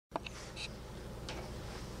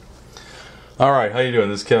Alright, how you doing?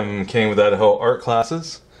 This is Kevin McCain with Idaho Art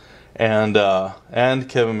Classes and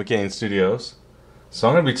Kevin McCain Studios. So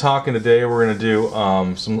I'm going to be talking today. We're going to do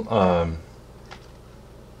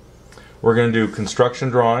we're going to do construction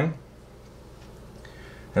drawing,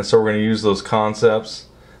 and so we're going to use those concepts.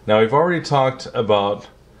 Now we've talked about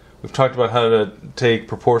how to take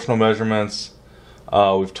proportional measurements.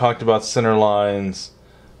 We've talked about center lines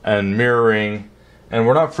and mirroring. And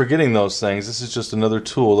we're not forgetting those things. This is just another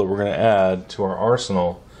tool that we're going to add to our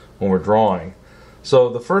arsenal when we're drawing. So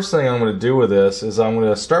the first thing I'm going to do with this is I'm going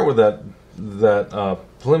to start with that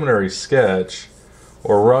preliminary sketch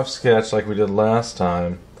or rough sketch like we did last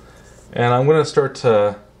time. And I'm going to start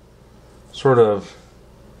to sort of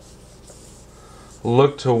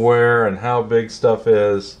look to where and how big stuff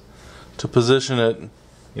is to position it,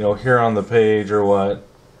 you know, here on the page or what.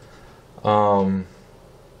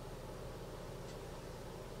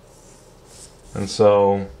 And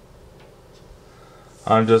so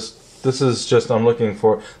I'm looking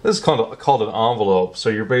for, this is called an envelope. So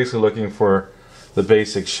you're basically looking for the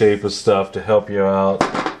basic shape of stuff to help you out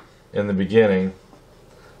in the beginning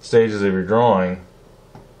stages of your drawing,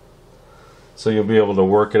 so you'll be able to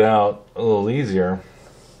work it out a little easier,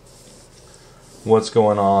 what's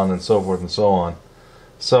going on and so forth and so on.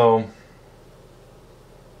 So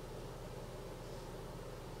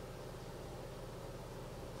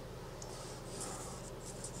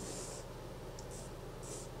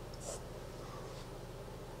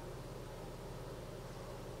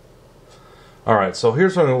alright, so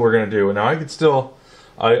here's what we're going to do. Now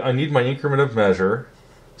I need my increment of measure.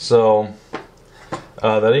 So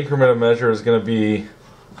that increment of measure is going to be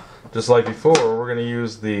just like before. We're going to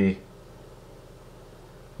use the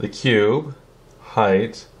cube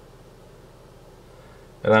height,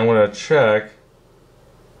 and I'm going to check,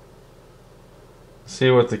 see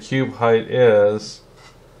what the cube height is,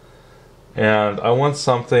 and I want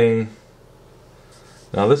something.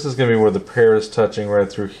 Now this is going to be where the pear is touching right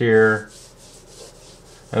through here.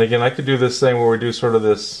 And again, I could do this thing where we do sort of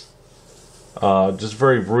this just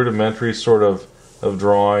very rudimentary sort of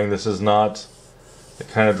drawing. This is not the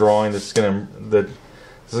kind of drawing this isn't going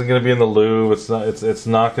to be in the Louvre. It's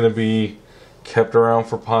not going to be kept around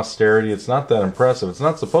for posterity. It's not that impressive. It's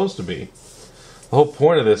not supposed to be. The whole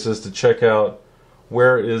point of this is to check out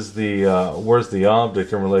where's the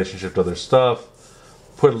object in relationship to other stuff.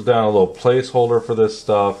 Put down a little placeholder for this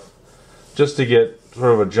stuff, just to get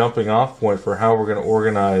sort of a jumping off point for how we're going to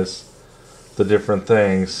organize the different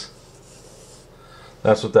things.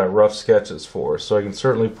 That's what that rough sketch is for. So I can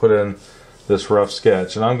certainly put in this rough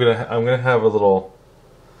sketch, and I'm gonna have a little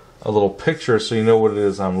picture so you know what it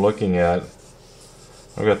is I'm looking at.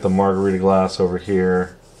 I've got the margarita glass over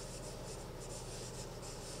here,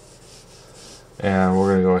 and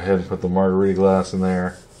we're gonna go ahead and put the margarita glass in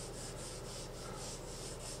there.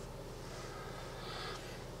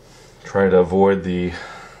 Try to avoid the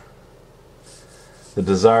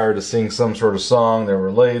desire to sing some sort of song that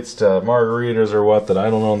relates to margaritas or what that I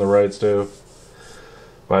don't own the rights to,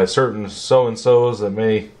 by certain so-and-sos that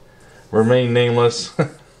may remain nameless.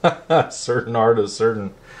 Certain artists,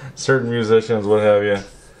 certain musicians, what have you.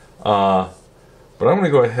 But I'm going to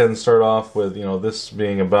go ahead and start off with, you know, this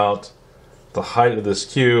being about the height of this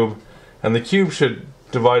cube, and the cube should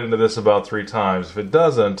divide into this about 3 times. If it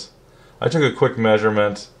doesn't, I took a quick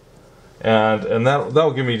measurement, and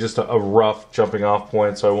that'll give me just a rough jumping off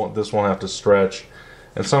point, so this won't have to stretch.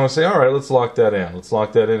 And so I'm going to say, all right, let's lock that in. Let's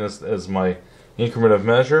lock that in as my increment of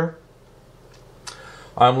measure.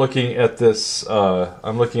 I'm looking at this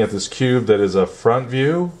cube that is a front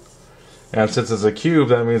view, and since it's a cube,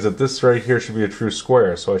 that means that this right here should be a true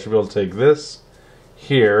square. So I should be able to take this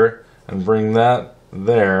here and bring that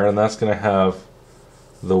there, and that's going to have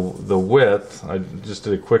the width. I just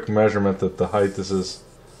did a quick measurement that the height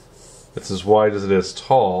it's as wide as it is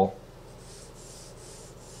tall.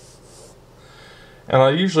 And I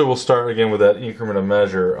usually will start again with that increment of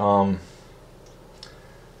measure.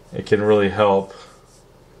 It can really help.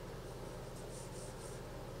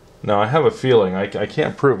 Now I have a feeling, I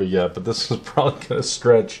can't prove it yet, but this is probably going to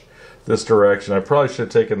stretch this direction. I probably should have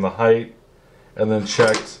taken the height and then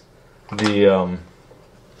checked the,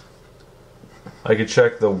 I could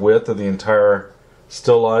check the width of the entire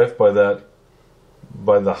still life by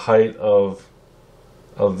the height of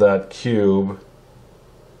that cube,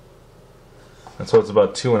 and so it's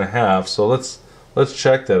about 2.5. So let's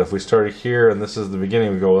check that. If we started here and this is the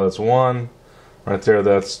beginning, we go, well, that's 1 right there,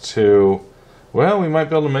 that's 2. Well, we might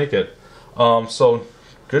be able to make it. So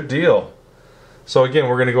good deal. So again,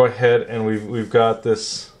 we're going to go ahead and we've got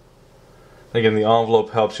this. Again, the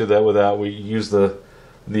envelope helps you with that. We use the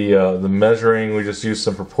the measuring, we just use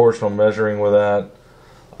some proportional measuring with that.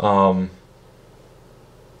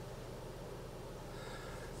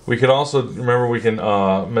 We could also, remember, we can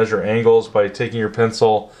measure angles by taking your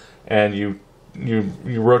pencil and you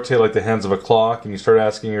rotate like the hands of a clock, and you start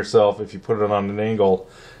asking yourself, if you put it on an angle,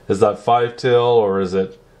 is that 5 till, or is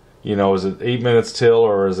it, is it 8 minutes till,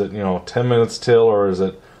 or is it 10 minutes till, or is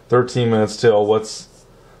it 13 minutes till? What's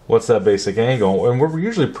that basic angle? And we're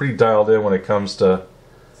usually pretty dialed in when it comes to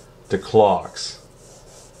clocks,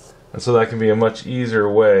 and so that can be a much easier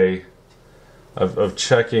way of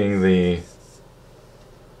checking the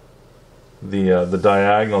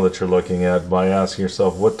diagonal that you're looking at by asking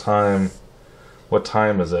yourself, what time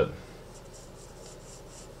is it?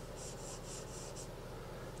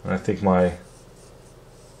 And I think I'm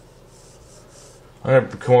going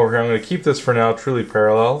to come over here. I'm going to keep this for now truly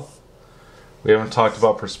parallel. We haven't talked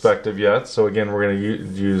about perspective yet, so again we're going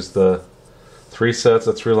to use the 3 sets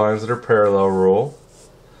of 3 lines that are parallel rule.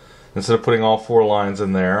 Instead of putting all 4 lines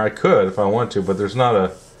in there, I could if I want to, but there's not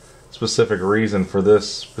a specific reason for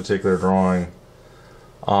this particular drawing.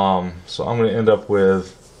 So I'm going to end up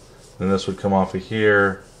with, and this would come off of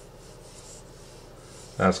here.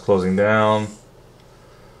 That's closing down.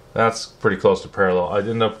 That's pretty close to parallel. I'd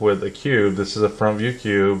end up with a cube. This is a front view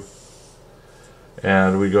cube.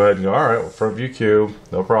 And we go ahead and go, alright, front view cube,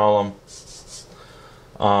 no problem.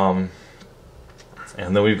 And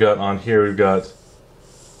then we've got on here, we've got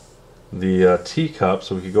the teacup,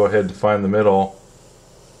 so we could go ahead and find the middle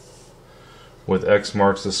with X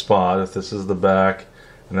marks the spot. If this is the back,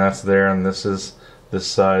 and that's there, and this is this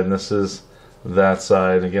side, and this is that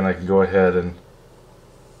side, again I can go ahead and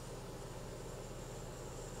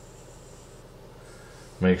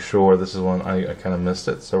make sure this is one. I kind of missed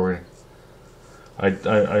it, so I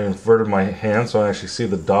inverted my hand so I actually see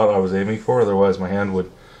the dot I was aiming for, otherwise my hand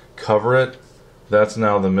would cover it. That's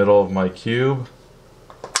now the middle of my cube,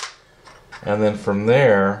 and then from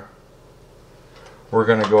there we're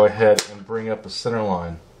going to go ahead and bring up a center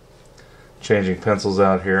line. Changing pencils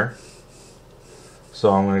out here,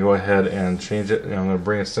 so I'm going to go ahead and change it, and I'm going to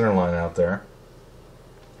bring a center line out there.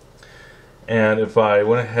 And if I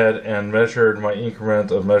went ahead and measured my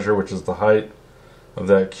increment of measure, which is the height of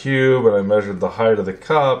that cube, and I measured the height of the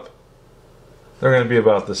cup, they're going to be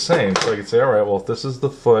about the same. So I can say, alright, well, if this is the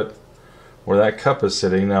foot where that cup is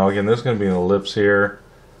sitting, now again there's going to be an ellipse here,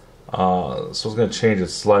 so it's going to change it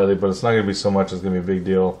slightly, but it's not going to be so much it's going to be a big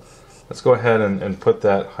deal. Let's go ahead and put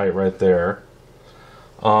that height right there.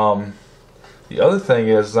 The other thing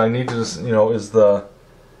is I need to just, is the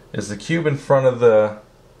cube in front of the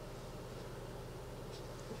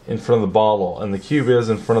bottle, and the cube is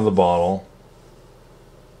in front of the bottle,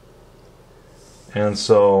 and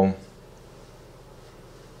so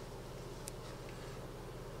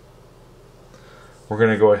we're going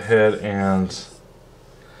to go ahead and,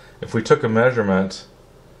 if we took a measurement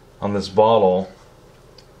on this bottle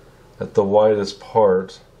at the widest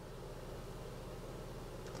part,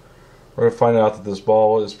 we're going to find out that this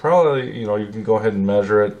ball is probably, you can go ahead and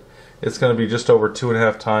measure it. It's going to be just over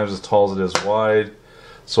 2.5 times as tall as it is wide.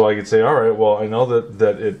 So I could say, alright, well, I know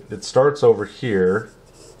that it starts over here.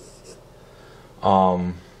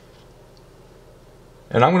 And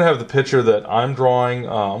I'm going to have the picture that I'm drawing.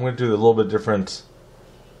 I'm going to do a little bit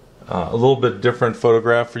different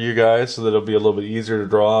photograph for you guys, so that it'll be a little bit easier to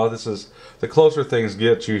draw. This is, the closer things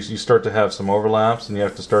get, you start to have some overlaps, and you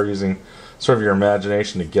have to start using sort of your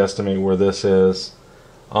imagination to guesstimate where this is.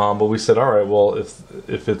 But we said, alright, well,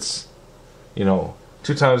 if it's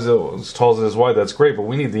 2 times as tall as it is wide, that's great, but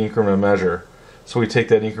we need the increment of measure. So we take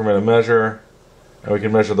that increment of measure, and we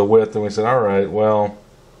can measure the width, and we said, alright, well,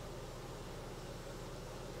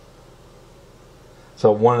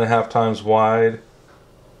 so 1.5 times wide.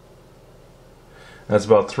 That's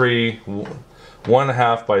about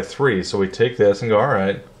 1.5 by 3. So we take this and go,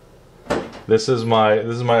 alright, this is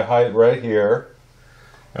my height right here.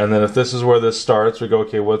 And then if this is where this starts, we go,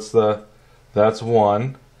 okay, that's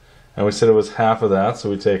 1. And we said it was half of that, so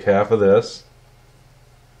we take half of this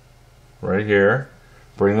right here,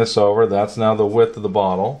 bring this over, that's now the width of the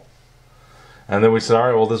bottle. And then we said,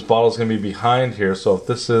 alright, well, this bottle is going to be behind here, so if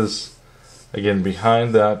this is, again,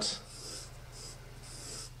 behind the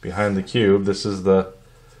cube, this is the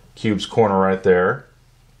cube's corner right there.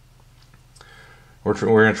 We're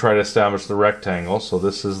going to try to establish the rectangle, so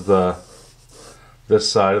this is this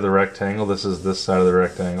side of the rectangle, this is this side of the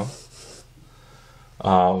rectangle.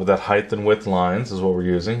 With that height and width lines is what we're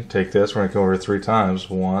using. Take this, we're going to come over 3 times.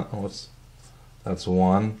 That's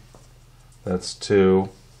 1, that's 2,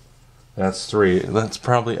 that's 3. That's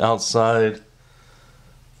probably outside.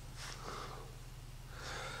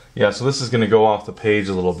 Yeah, so this is going to go off the page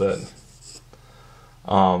a little bit.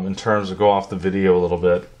 In terms of go off the video a little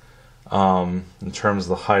bit. In terms of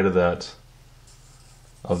the height of that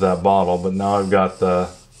bottle. But now I've got the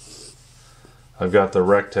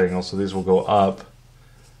rectangle, so these will go up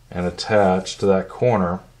and attach to that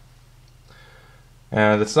corner.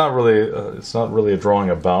 And it's not really a drawing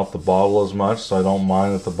about the bottle as much, so I don't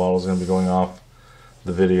mind that the bottle is going to be going off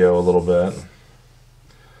the video a little bit.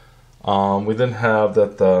 We then have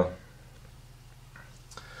that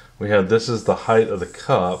this is the height of the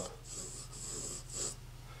cup,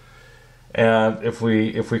 and if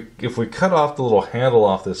we cut off the little handle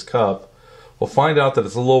off this cup, we'll find out that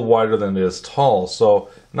it's a little wider than it is tall. So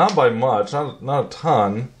not by much, not a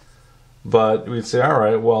ton, but we'd say, all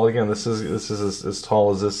right, well, again, this is as tall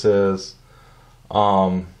as this is,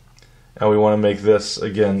 and we want to make this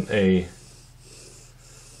again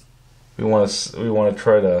we want to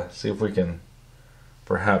try to see if we can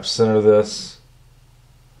perhaps center this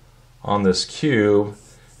on this cube,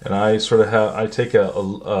 and I take a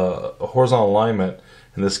horizontal alignment,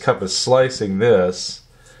 and this cup is slicing this,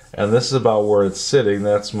 and this is about where it's sitting.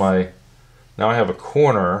 That's now I have a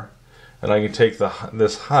corner, and I can take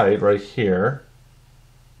this height right here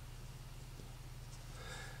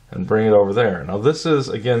and bring it over there. Now this is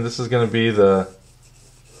going to be the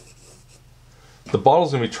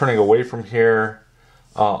bottle's going to be turning away from here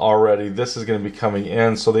already. This is going to be coming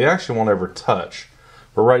in, so they actually won't ever touch.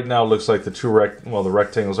 But right now it looks like the the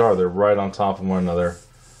rectangles they're right on top of one another.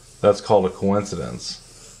 That's called a coincidence.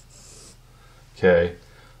 Okay.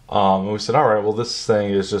 And we said, all right, well, this thing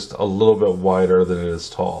is just a little bit wider than it is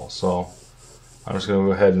tall. So I'm just going to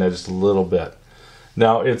go ahead and edge just a little bit.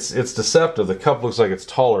 Now it's deceptive. The cup looks like it's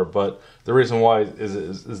taller, but the reason why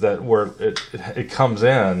is that where it comes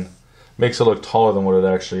in makes it look taller than what it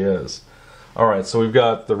actually is. All right, so we've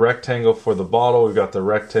got the rectangle for the bottle. We've got the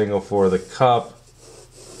rectangle for the cup.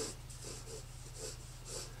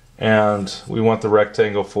 And we want the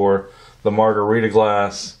rectangle for the margarita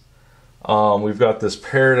glass. We've got this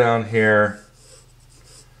pear down here.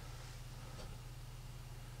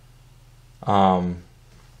 I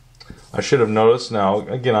should have noticed. Now,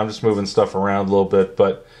 again, I'm just moving stuff around a little bit,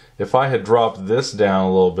 but if I had dropped this down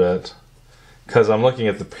a little bit, because I'm looking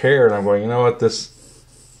at the pear and I'm going, you know what, this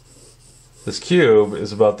cube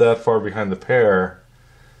is about that far behind the pear.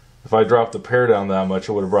 If I dropped the pear down that much,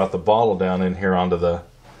 it would have brought the bottle down in here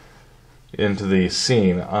into the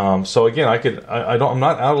scene. So again, I'm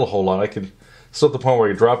not out a whole lot. I could still at the point where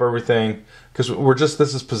you drop everything, because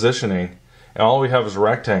this is positioning, and all we have is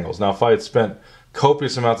rectangles. Now, if I had spent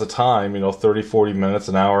copious amounts of time, 30, 40 minutes,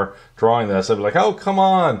 an hour drawing this, I'd be like, oh, come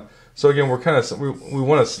on. So again, we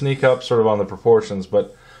want to sneak up sort of on the proportions,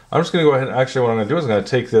 but I'm just going to go ahead and actually what I'm going to do is I'm going to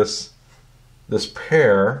take this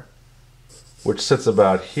pear, which sits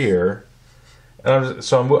about here, and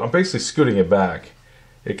I'm basically scooting it back.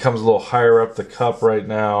 It comes a little higher up the cup right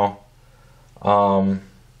now.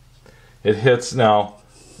 It hits now.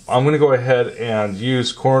 I'm going to go ahead and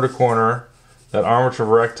use corner to corner that armature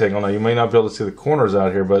rectangle. Now you may not be able to see the corners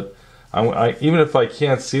out here, but even if I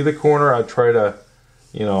can't see the corner, I try to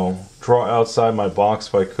draw outside my box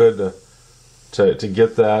if I could to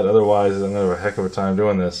get that. Otherwise, I'm going to have a heck of a time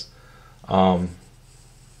doing this.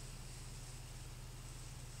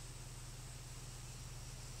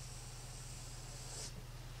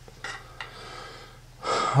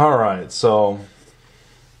 Alright, so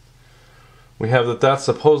we have that's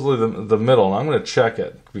supposedly the middle, and I'm going to check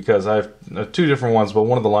it because I have two different ones, but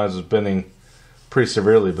one of the lines is bending pretty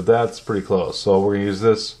severely, but that's pretty close. So we're going to use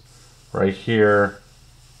this right here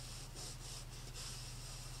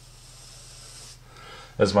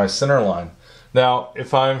as my center line. Now,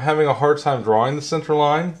 if I'm having a hard time drawing the center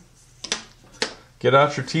line, get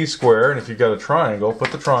out your T-square, and if you've got a triangle,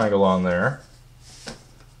 put the triangle on there.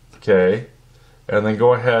 Okay. And then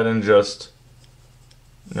go ahead and just,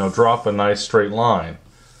 drop a nice straight line.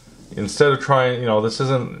 Instead of trying, this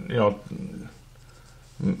isn't,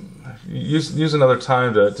 use another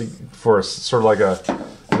time for a, sort of like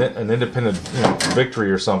an independent,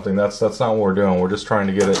 victory or something. That's not what we're doing. We're just trying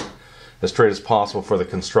to get it as straight as possible for the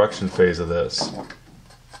construction phase of this.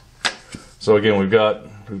 So again, we've got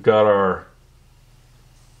our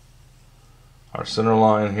center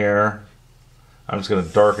line here. I'm just going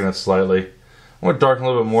to darken it slightly. I'm going to darken a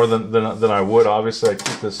little bit more than I would. Obviously, I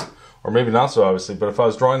keep this, or maybe not so obviously, but if I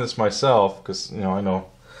was drawing this myself, because, I know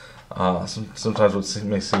sometimes it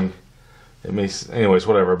may seem, anyways,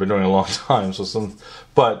 whatever, I've been doing it a long time, so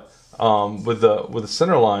with the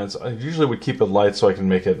center lines, I usually would keep it light so I can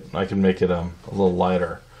make it a little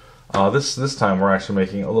lighter. This time we're actually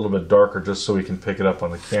making it a little bit darker just so we can pick it up on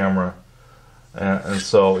the camera. and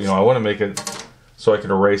so, you know, I want to make it so I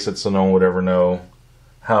can erase it so no one would ever know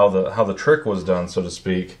how the trick was done, so to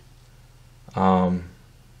speak. But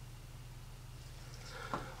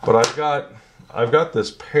I've got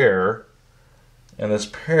this pear, and this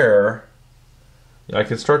pear, I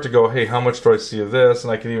can start to go, hey, how much do I see of this?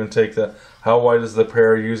 And I can even take how wide is the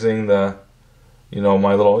pear using the, you know,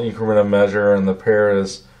 my little increment of measure, and the pear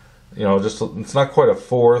is, you know, just, it's not quite a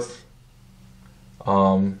fourth.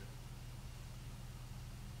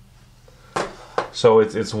 So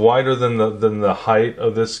it's wider than the height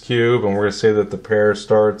of this cube, and we're going to say that the pear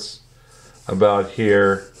starts about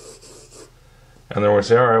here, and then we're going to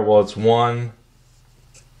say, all right, well, it's 1,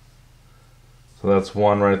 so that's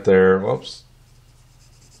 1 right there. Whoops.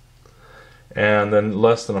 And then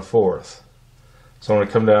less than a fourth. So I'm going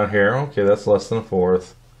to come down here. Okay, that's less than a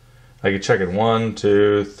fourth. I can check it. 1,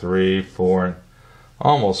 2, 3, 4, and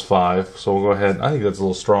almost 5. So we'll go ahead. I think that's a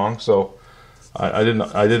little strong. So I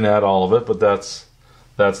didn't add all of it, but that's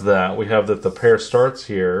that. We have that the pear starts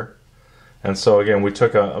here, and so again we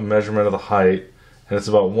took a measurement of the height, and it's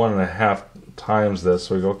about 1.5 times this.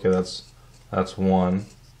 So we go, okay, that's 1,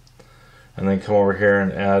 and then come over here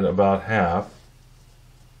and add about half.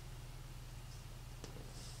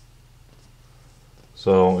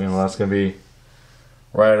 So, you know, that's going to be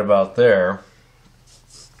right about there.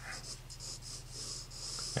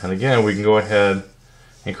 And again, we can go ahead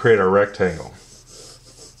and create our rectangle.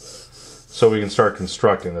 So we can start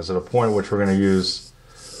constructing this at a point at which we're going to use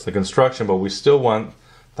the construction, but we still want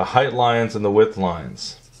the height lines and the width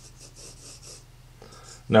lines.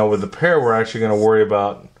 Now with the pear, we're actually going to worry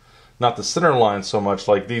about not the center line so much,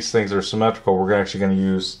 like these things are symmetrical. We're actually going to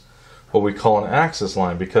use what we call an axis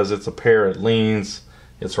line, because it's a pear, it leans,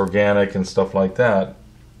 it's organic and stuff like that.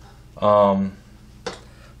 The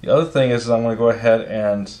other thing is I'm going to go ahead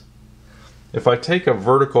and, if I take a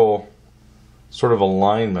vertical sort of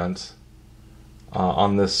alignment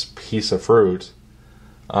on this piece of fruit,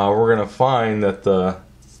 we're going to find that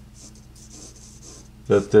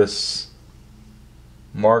this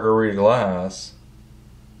margarita glass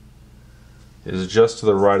is just to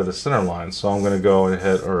the right of the center line. So I'm going to go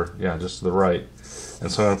ahead, or yeah, just to the right.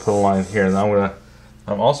 And so I'm going to put a line here, and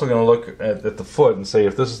I'm also going to look at the foot and say,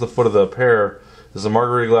 if this is the foot of the pear, is the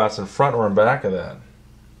margarita glass in front or in back of that?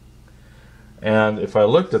 And if I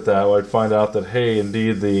looked at that, I'd find out that, hey,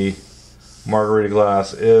 indeed the margarita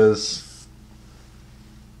glass is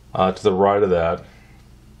to the right of that.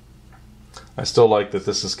 I still like that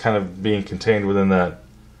this is kind of being contained within that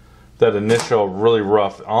initial really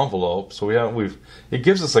rough envelope. So it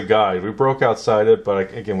gives us a guide. We broke outside it,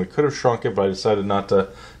 but again, we could have shrunk it, but I decided not to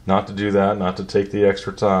do that, not to take the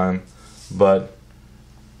extra time. But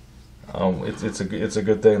it's a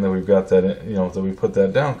good thing that we've got that, you know, that we put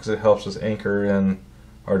that down, because it helps us anchor in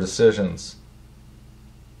our decisions.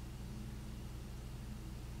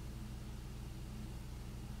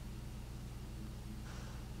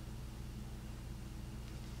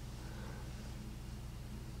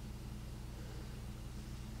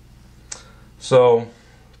 So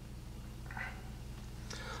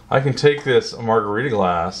I can take this margarita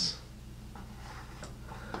glass,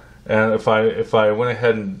 and if I went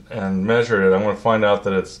ahead and measured it, I'm going to find out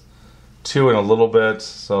that it's 2 and a little bit.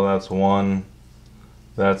 So that's 1,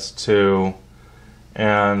 that's 2,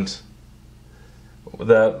 and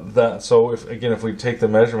so if we take the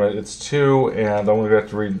measurement, it's 2, and I'm going to have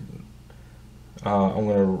to I'm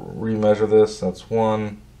going to remeasure this. That's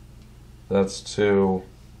 1, that's 2.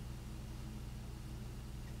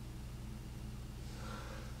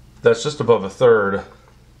 That's just above a third.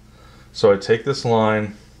 So I take this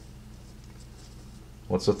line.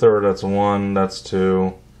 What's a third? That's 1, that's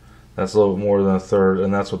 2. That's a little bit more than a third,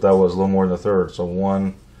 and that's what that was, a little more than a third. So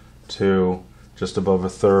 1, 2, just above a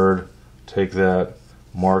third. Take that,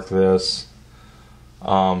 mark this.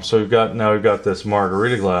 So we've got this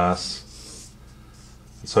margarita glass.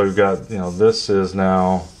 So we've got, you know, this is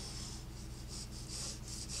now,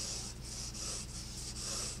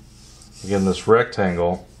 again, this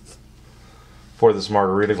rectangle for this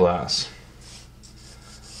margarita glass,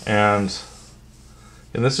 and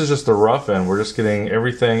this is just the rough end. We're just getting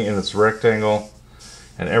everything in its rectangle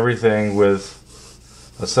and everything with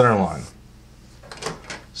a center line.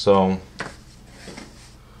 So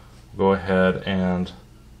go ahead and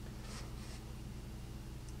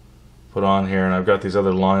put on here, and I've got these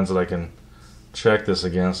other lines that I can check this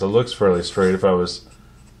against. It looks fairly straight. If I was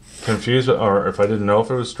confused, or if I didn't know if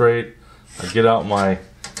it was straight, I'd get out my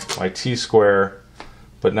T-square,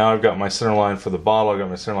 but now I've got my center line for the bottle, I've got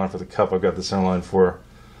my center line for the cup, I've got the center line for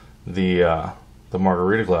the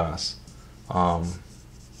margarita glass.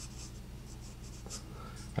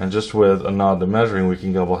 And just with a nod to measuring, we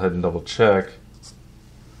can go ahead and double check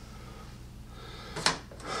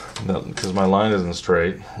that, because my line isn't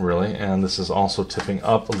straight, really, and this is also tipping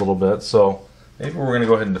up a little bit. So maybe we're going to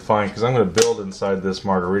go ahead and define, because I'm going to build inside this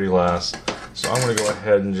margarita glass. So I'm going to go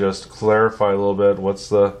ahead and just clarify a little bit.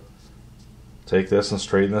 Take this and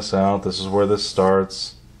straighten this out. This is where this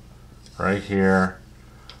starts, right here.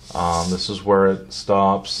 This is where it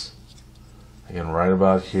stops, again, right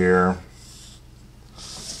about here.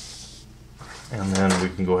 And then we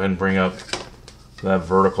can go ahead and bring up that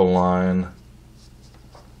vertical line.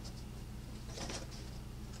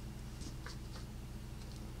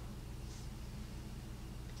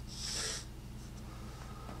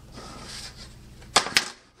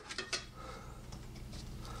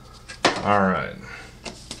 All right.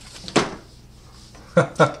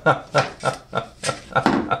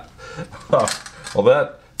 Well,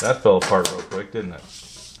 that fell apart real quick, didn't it?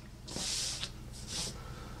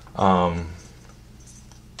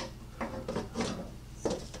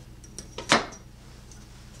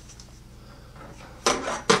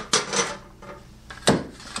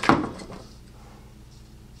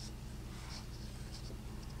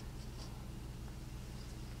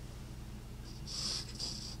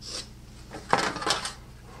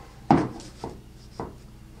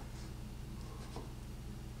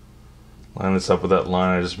 Line this up with that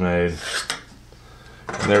line I just made.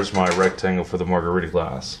 And there's my rectangle for the margarita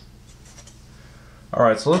glass.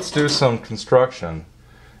 Alright, so let's do some construction.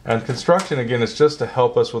 And construction, again, is just to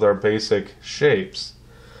help us with our basic shapes.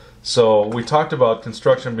 So we talked about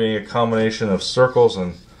construction being a combination of circles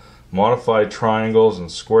and modified triangles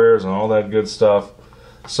and squares and all that good stuff.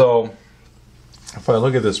 So if I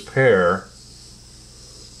look at this pear,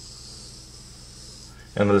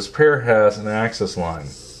 and this pear has an axis line.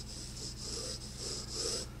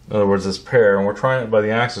 In other words, this pear, and we're trying it by the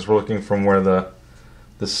axis, we're looking from where the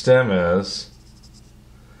stem is,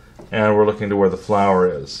 and we're looking to where the flower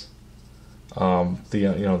is.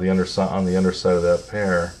 The underside, on the underside of that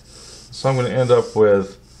pear. So I'm going to end up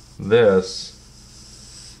with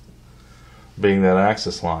this being that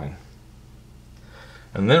axis line.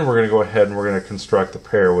 And then we're going to go ahead and we're going to construct the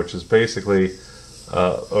pear, which is basically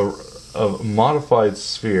a modified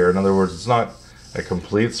sphere. In other words, it's not a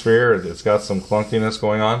complete sphere, it's got some clunkiness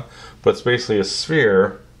going on, but it's basically a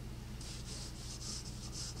sphere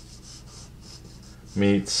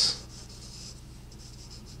meets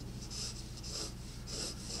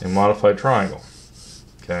a modified triangle.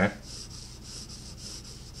 Okay,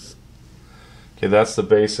 that's the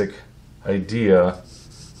basic idea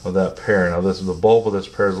of that pear. Now the bulb of this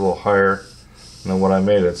pear is a little higher than what I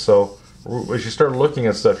made it. So as you start looking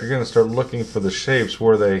at stuff, you're going to start looking for the shapes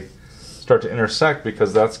where they start to intersect,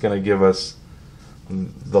 because that's going to give us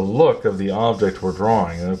the look of the object we're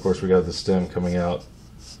drawing. And of course we got the stem coming out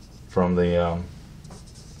from the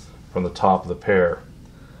top of the pear.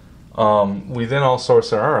 We then also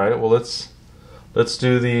said, all right, well let's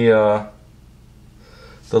do the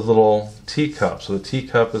little teacup. So the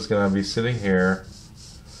teacup is going to be sitting here.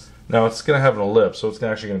 Now it's going to have an ellipse, so it's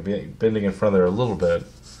actually going to be bending in front of there a little bit.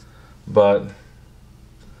 But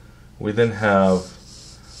we then have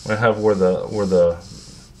where the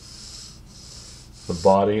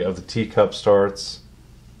body of the teacup starts,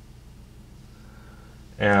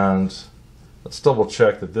 and let's double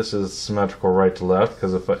check that this is symmetrical right to left,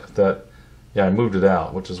 because I moved it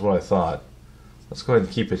out, which is what I thought. Let's go ahead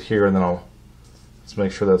and keep it here, and then let's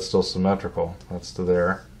make sure that's still symmetrical. That's to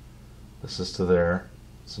there. This is to there.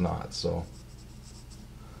 It's not. So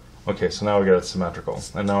okay, so now we got it symmetrical,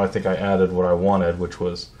 and now I think I added what I wanted, which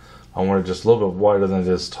was I want it just a little bit wider than it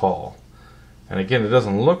is tall. And again, it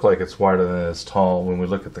doesn't look like it's wider than it is tall when we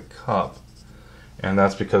look at the cup. And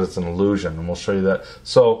that's because it's an illusion, and we'll show you that.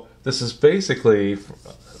 So this is basically,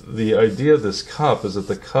 the idea of this cup is that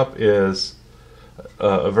the cup is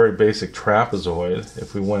a very basic trapezoid,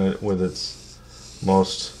 if we want it with its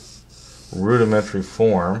most rudimentary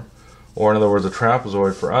form. Or in other words, a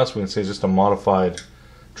trapezoid for us, we can say just a modified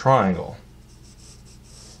triangle.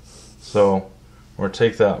 So we're going to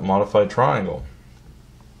take that modified triangle,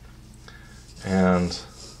 and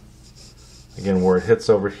again, where it hits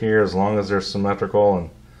over here, as long as they're symmetrical,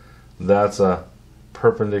 and that's a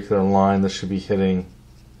perpendicular line, this should be hitting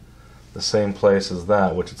the same place as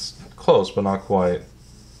that, which it's close but not quite.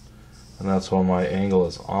 And that's why my angle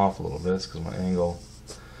is off a little bit, it's because my angle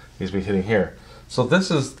needs to be hitting here. So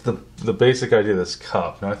this is the basic idea of this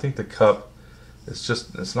cup. Now I think the cup is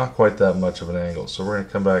it's not quite that much of an angle, so we're going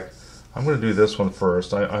to come back. I'm going to do this one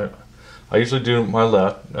first. I usually do my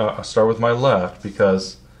left. I start with my left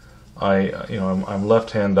because I'm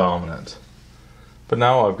left-hand dominant. But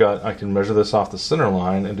now I can measure this off the center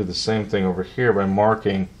line and do the same thing over here by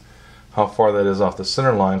marking how far that is off the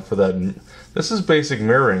center line for that. This is basic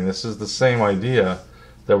mirroring. This is the same idea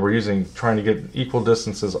that we're using, trying to get equal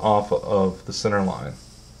distances off of the center line.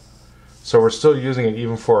 So we're still using it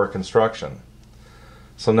even for our construction.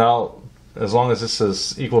 So now, as long as this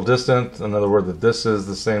is equal distant, in other words, that this is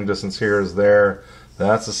the same distance here as there,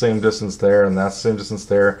 that's the same distance there, and that's the same distance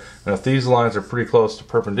there, and if these lines are pretty close to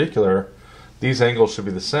perpendicular, these angles should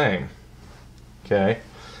be the same. Okay?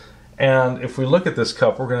 And if we look at this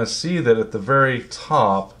cup, we're going to see that at the very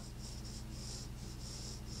top,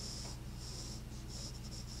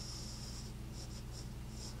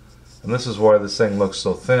 and this is why this thing looks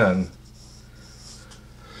so thin,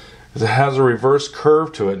 is it has a reverse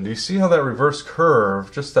curve to it. And do you see how that reverse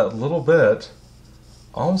curve, just that little bit,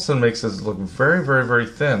 all of a sudden makes this look very, very, very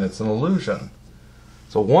thin? It's an illusion.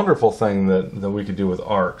 It's a wonderful thing that we could do with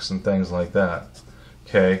arcs and things like that.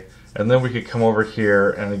 Okay, and then we could come over here,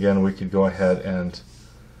 and again we could go ahead and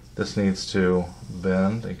this needs to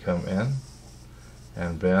bend and come in,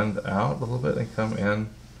 and bend out a little bit and come in,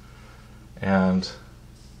 and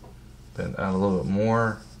bend out a little bit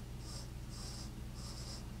more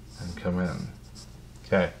and come in.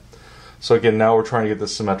 Okay, so again, now we're trying to get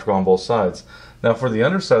this symmetrical on both sides. Now for the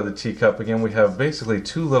underside of the teacup, again, we have basically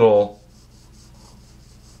two little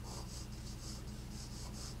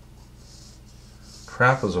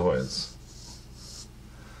trapezoids.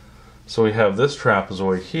 So we have this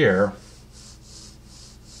trapezoid here,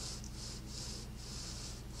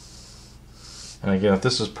 and again, if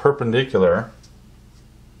this is perpendicular,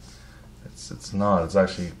 it's not, it's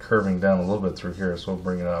actually curving down a little bit through here, so we'll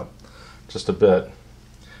bring it up just a bit.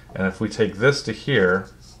 And if we take this to here,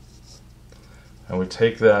 and we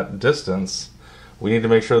take that distance, we need to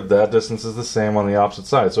make sure that that distance is the same on the opposite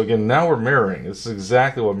side. So again, now we're mirroring. This is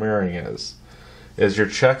exactly what mirroring is you're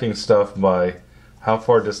checking stuff by how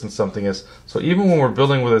far distant something is. So even when we're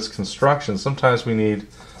building with this construction, sometimes we need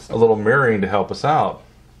a little mirroring to help us out.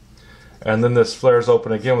 And then this flares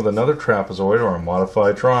open again with another trapezoid or a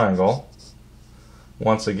modified triangle,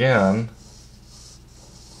 once again,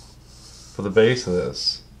 for the base of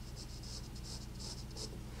this.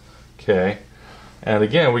 Okay, and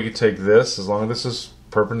again, we could take this, as long as this is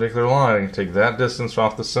perpendicular line, I can take that distance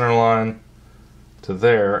off the center line to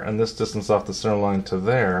there, and this distance off the center line to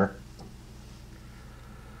there,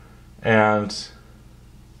 and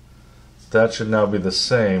that should now be the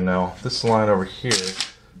same. Now, this line over here,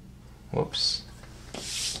 whoops.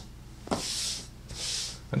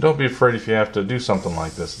 And don't be afraid if you have to do something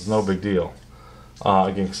like this. It's no big deal.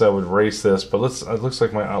 Again, because I would erase this, but it looks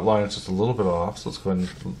like my outline is just a little bit off, so let's go ahead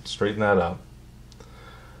and straighten that up.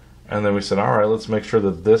 And then we said, all right, let's make sure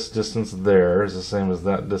that this distance there is the same as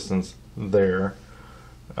that distance there.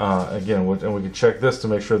 Again, and we can check this to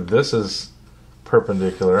make sure this is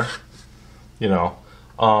perpendicular, you know.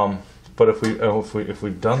 But if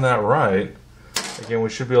we've done that right, again, we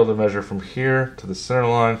should be able to measure from here to the center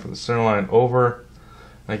line, from the center line over.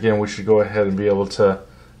 And again, we should go ahead and be able to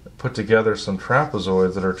put together some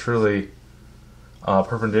trapezoids that are truly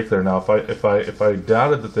perpendicular. Now, if I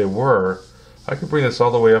doubted that they were, I could bring this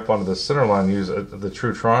all the way up onto the center line and use the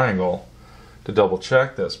true triangle to double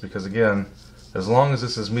check this, because again, as long as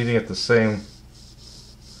this is meeting at the same,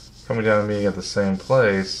 coming down and meeting at the same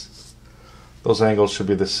place, those angles should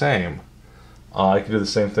be the same. I can do the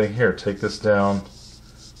same thing here. Take this down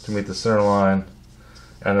to meet the center line,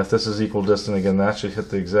 and if this is equal distant, again, that should hit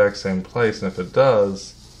the exact same place, and if it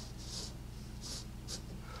does,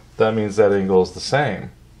 that means that angle is the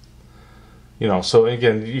same. You know, so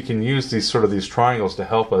again, you can use these triangles to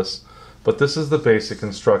help us, but this is the basic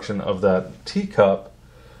construction of that teacup.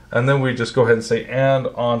 And then we just go ahead and say, and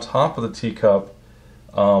on top of the teacup,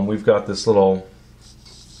 we've got this little,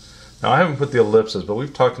 now I haven't put the ellipses, but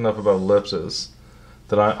we've talked enough about ellipses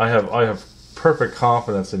that I have perfect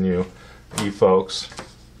confidence in you folks,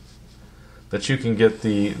 that you can get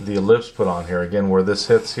the ellipse put on here. Again, where this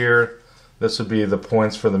hits here, this would be the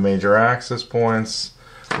points for the major axis points.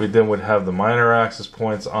 We then would have the minor axis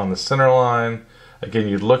points on the center line. Again,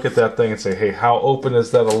 you'd look at that thing and say, hey, how open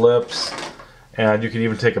is that ellipse? And you can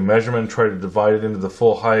even take a measurement and try to divide it into the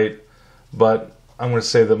full height. But I'm going to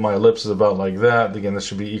say that my ellipse is about like that. Again, this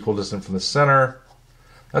should be equal distant from the center.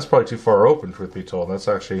 That's probably too far open, truth be told. That's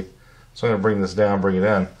actually, so I'm going to bring this down, bring it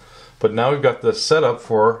in. But now we've got the setup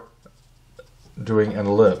for doing an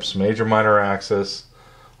ellipse, major, minor axis,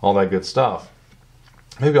 all that good stuff.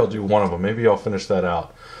 Maybe I'll do one of them. Maybe I'll finish that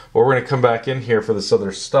out. But we're going to come back in here for this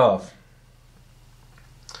other stuff.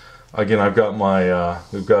 Again, I've got my,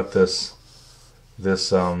 we've got this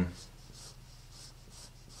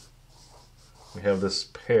we have this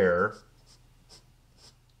pair,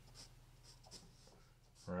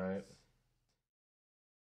 right?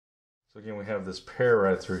 So again, we have this pair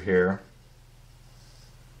right through here.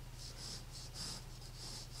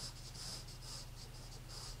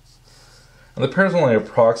 And the pair is only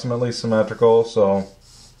approximately symmetrical, so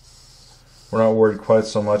we're not worried quite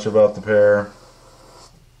so much about the pair.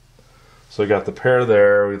 So we got the pair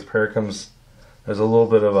there. The pair comes, there's a little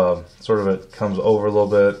bit of a, sort of it comes over a little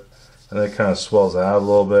bit, and then it kind of swells out a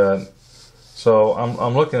little bit. So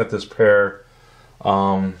I'm looking at this pair.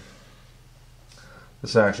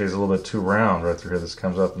 This actually is a little bit too round right through here. This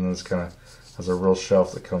comes up and then this kind of has a real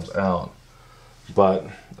shelf that comes out. But,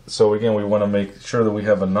 so again, we want to make sure that we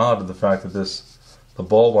have a nod to the fact that the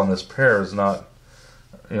bulb on this pair is not,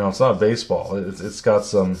 you know, it's not a baseball. It's got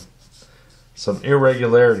some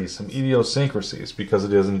irregularities, some idiosyncrasies, because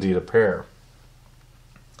it is indeed a pair.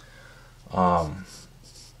 But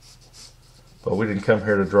we didn't come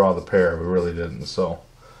here to draw the pair. We really didn't. So,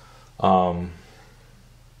 and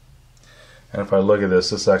if I look at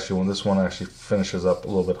this actually, when this one actually finishes up a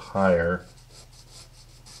little bit higher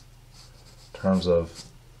in terms of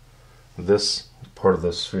this part of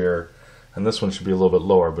the sphere, and this one should be a little bit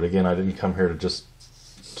lower. But again, I didn't come here to just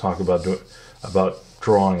talk about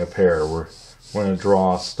drawing a pair. We're going to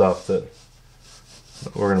draw stuff that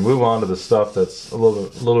we're going to move on to the stuff that's a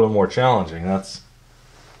little bit more challenging.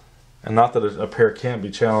 And not that a pair can't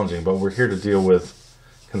be challenging, but we're here to deal with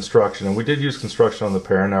construction. And we did use construction on the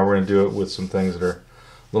pair. Now we're going to do it with some things that are a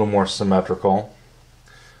little more symmetrical.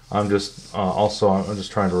 I'm just I'm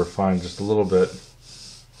just trying to refine just a little bit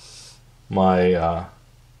my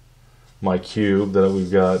my cube that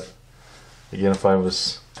we've got. Again, if I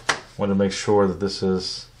wanted to make sure that this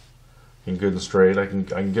is in good and straight, I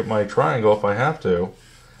can get my triangle if I have to.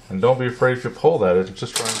 And don't be afraid if you pull that. It's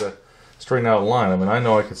just trying to straighten out a line. I mean, I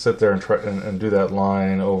know I could sit there and try and do that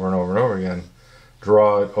line over and over and over again,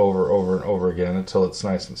 draw it over and over again until it's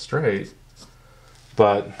nice and straight.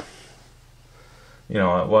 But you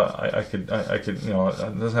know, what I could, you know, it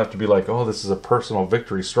doesn't have to be like, oh, this is a personal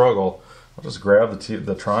victory struggle. I'll just grab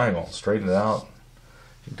the triangle, straighten it out,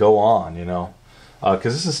 go on, you know,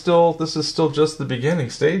 because this is still just the beginning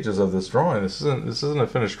stages of this drawing. This isn't a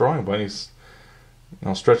finished drawing by any, you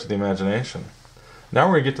know, stretch of the imagination. Now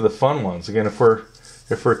we're gonna get to the fun ones. Again, if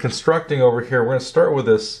we're constructing over here, we're gonna start with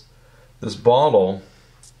this bottle,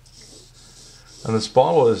 and this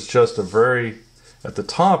bottle is just at the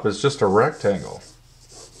top is just a rectangle.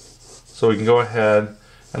 So we can go ahead,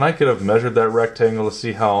 and I could have measured that rectangle to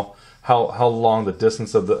see how long the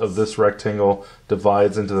distance of this rectangle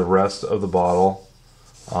divides into the rest of the bottle,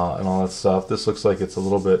 and all that stuff. This looks like it's a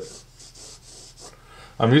little bit.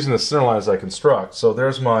 I'm using the center line as I construct. So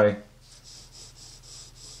there's my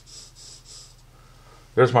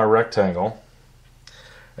rectangle,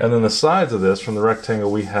 and then the sides of this, from the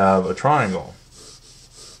rectangle, we have a triangle.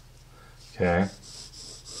 Okay.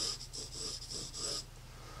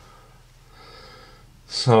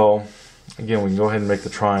 So again, we can go ahead and make the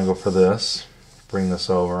triangle for this. Bring this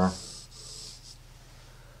over.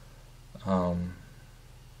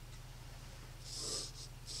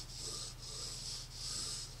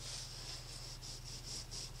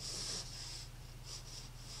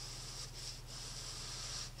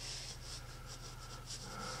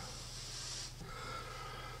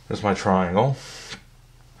 There's my triangle.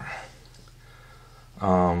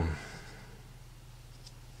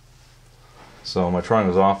 So my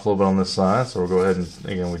triangle's off a little bit on this side, so we'll go ahead and,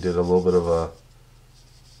 again, we did a little bit of a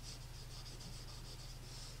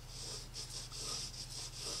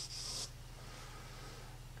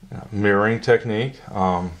mirroring technique.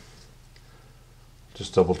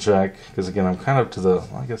 Just double check, because again, I'm kind of to the,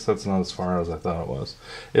 I guess that's not as far as I thought it was.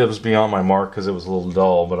 It was beyond my mark because it was a little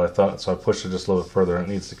dull, but I thought, so I pushed it just a little bit further, and it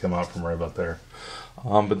needs to come out from right about there.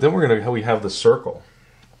 But then we have the circle.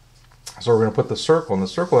 So we're going to put the circle, and the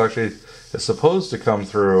circle actually is supposed to come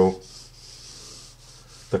through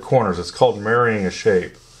the corners. It's called marrying a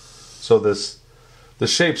shape. So the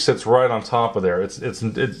shape sits right on top of there. It's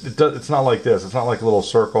not like this. It's not like a little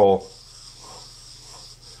circle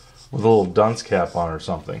with a little dunce cap on or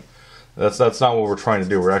something. That's not what we're trying to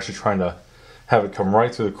do. We're actually trying to have it come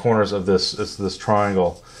right through the corners of this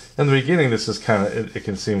triangle. In the beginning, this is kind of, it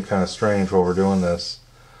can seem kind of strange while we're doing this.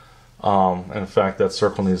 And in fact, that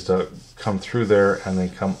circle needs to come through there and then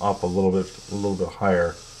come up a little bit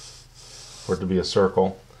higher for it to be a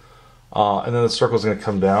circle. And then the circle is going to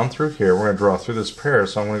come down through here. We're going to draw through this pair.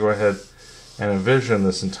 So I'm going to go ahead and envision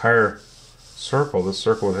this entire circle. This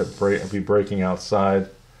circle would be breaking outside.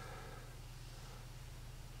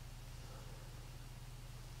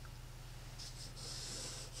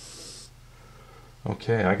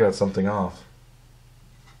 Okay, I got something off.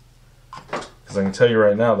 Because I can tell you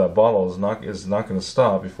right now that bottle is not going to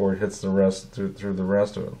stop before it hits the rest through the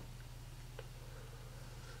rest of it.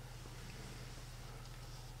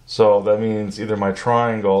 So that means either my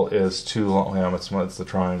triangle is too long. Yeah, it's the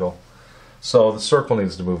triangle. So the circle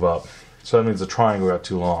needs to move up. So that means the triangle got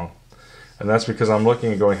too long. And that's because I'm looking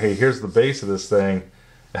and going, hey, here's the base of this thing.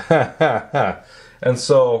 And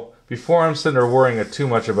so before I'm sitting there worrying too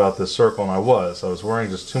much about this circle, and I was worrying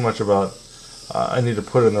just too much about, I need to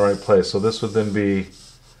put it in the right place. So this would then be,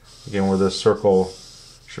 again, where this circle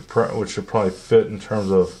which should probably fit in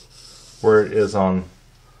terms of where it is on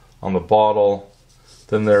the bottle.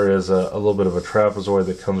 Then there is a little bit of a trapezoid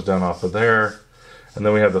that comes down off of there. And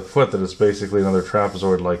then we have the foot that is basically another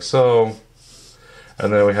trapezoid like so.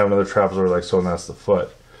 And then we have another trapezoid like so, and that's the foot.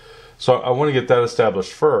 So I want to get that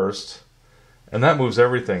established first. And that moves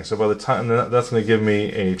everything. So by the time, that's going to give me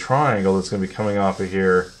a triangle that's going to be coming off of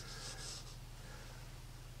here.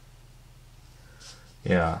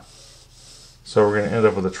 Yeah. So we're going to end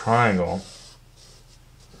up with a triangle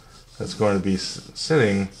that's going to be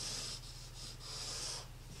sitting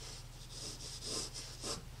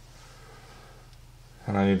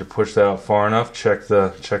and I need to push that out far enough. Check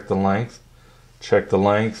the length. Check the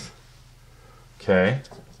length. Okay.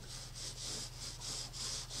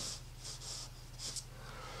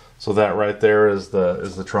 So that right there is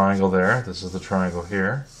the triangle there. This is the triangle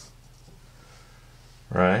here.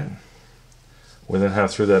 Right. We then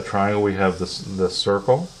have through that triangle we have this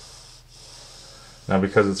circle. Now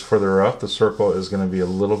because it's further up, the circle is going to be a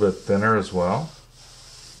little bit thinner as well.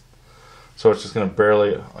 So it's just going to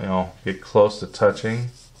barely, get close to touching,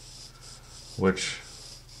 which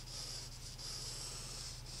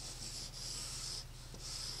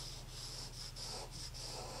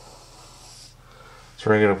so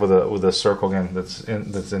we're going to get up with a circle again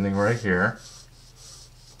that's ending right here.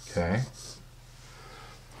 Okay.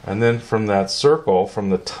 And then from that circle, from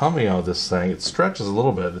the tummy of this thing, it stretches a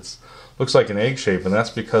little bit. It looks like an egg shape, and that's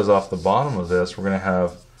because off the bottom of this, we're going to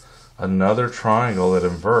have another triangle that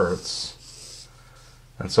inverts.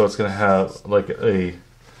 And so it's going to have like a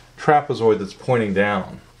trapezoid that's pointing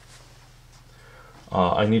down.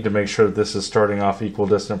 I need to make sure that this is starting off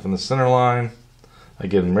equidistant from the center line.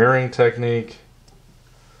 Again, mirroring technique.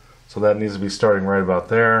 So that needs to be starting right about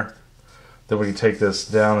there. Then we can take this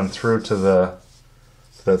down and through to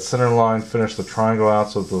that center line, finish the triangle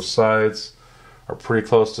out so that those sides are pretty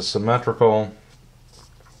close to symmetrical.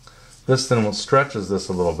 This then stretches this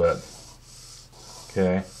a little bit.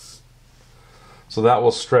 Okay. So that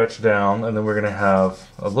will stretch down, and then we're going to have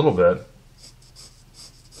a little bit.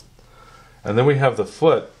 And then we have the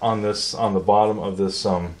foot on the bottom of this,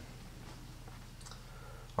 on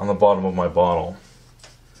the bottom of my bottle.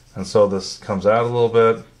 And so this comes out a little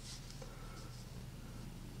bit.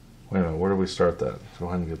 Wait a minute, where do we start that? Go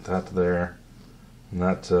ahead and get that to there, and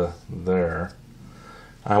that to there.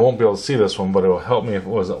 I won't be able to see this one, but it will help me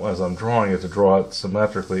as I'm drawing it to draw it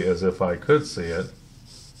symmetrically as if I could see it.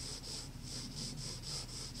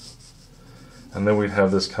 And then we'd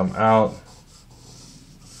have this come out,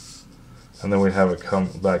 and then we'd have it come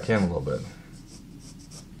back in a little bit.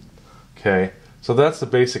 Okay, so that's the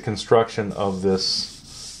basic construction of this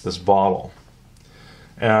bottle.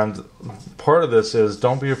 And part of this is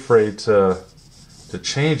don't be afraid to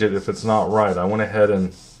change it if it's not right. I went ahead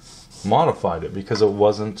and modified it because it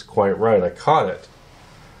wasn't quite right. I caught it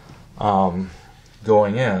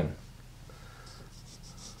going in.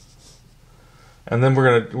 And then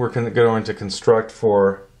we're going to construct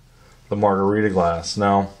for the margarita glass.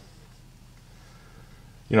 Now,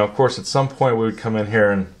 of course, at some point we would come in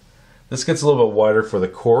here, and this gets a little bit wider for the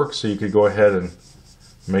cork, so you could go ahead and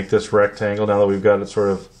make this rectangle. Now that we've got it sort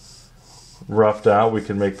of roughed out, we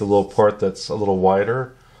can make the little part that's a little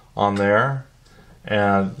wider on there,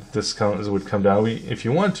 and this would come down. If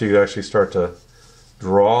you want to, you actually start to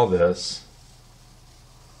draw this.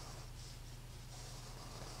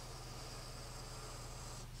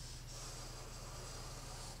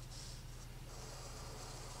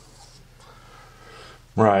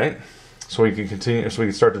 Right, so we can continue, so we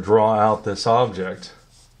can start to draw out this object.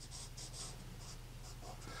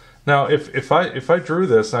 Now, if I drew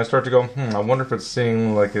this and I start to go, I wonder if it's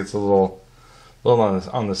seeming like it's a little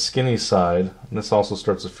on the skinny side, and this also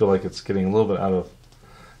starts to feel like it's getting a little bit out of.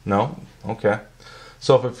 No, okay.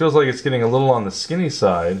 So if it feels like it's getting a little on the skinny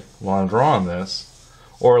side while I'm drawing this,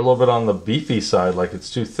 or a little bit on the beefy side, like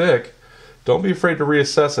it's too thick, don't be afraid to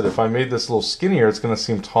reassess it. If I made this a little skinnier, it's going to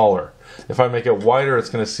seem taller. If I make it wider, it's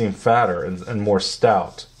going to seem fatter and more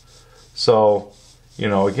stout. So,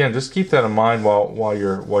 again, just keep that in mind while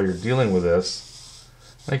you're dealing with this.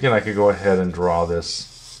 Again, I could go ahead and draw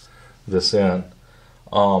this in.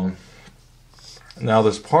 Now,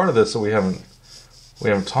 there's part of this that we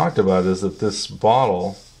haven't talked about, is that this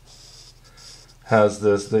bottle has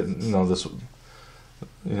this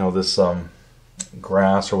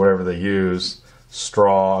grass or whatever they use,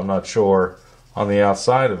 straw, I'm not sure, on the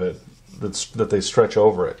outside of it that they stretch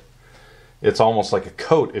over it. It's almost like a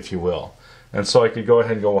coat, if you will. And so I could go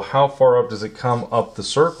ahead and go, well, how far up does it come up the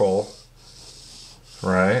circle,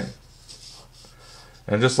 right?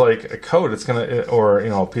 And just like a coat, it's gonna, or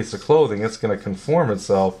a piece of clothing, it's gonna conform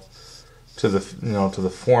itself to the to the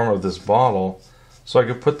form of this bottle. So I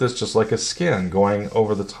could put this just like a skin going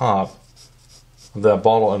over the top of that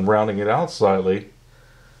bottle and rounding it out slightly.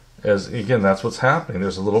 As again, that's what's happening.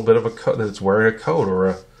 There's a little bit of a coat. It's wearing a coat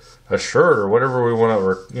or a shirt or whatever we want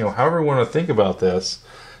to, or however we want to think about this.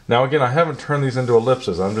 Now again, I haven't turned these into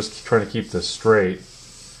ellipses. I'm just trying to keep this straight.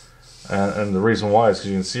 And the reason why is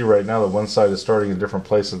because you can see right now that one side is starting in different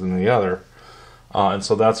places than the other. And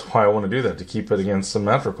so that's why I want to do that, to keep it, again,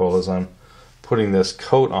 symmetrical as I'm putting this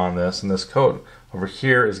coat on this. And this coat over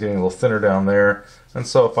here is getting a little thinner down there. And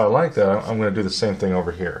so if I like that, I'm going to do the same thing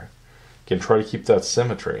over here. Again, try to keep that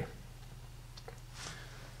symmetry.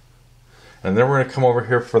 And then we're going to come over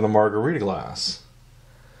here for the margarita glass.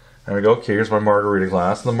 And we go, okay, here's my margarita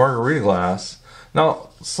glass. And the margarita glass, now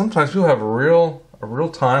sometimes people have a real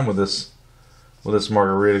time with this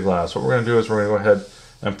margarita glass. What we're going to do is we're going to go ahead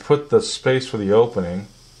and put the space for the opening.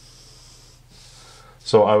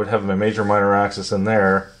 So I would have my major minor axis in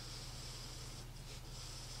there,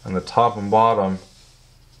 and the top and bottom,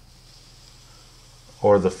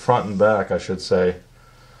 or the front and back I should say,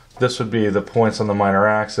 this would be the points on the minor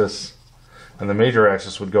axis, and the major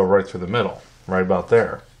axis would go right through the middle, right about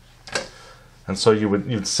there. And so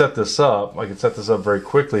you'd set this up. I could set this up very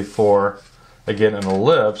quickly for, again, an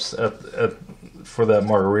ellipse for that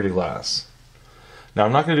margarita glass. Now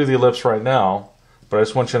I'm not going to do the ellipse right now, but I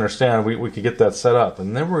just want you to understand we could get that set up,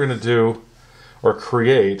 and then we're going to do, or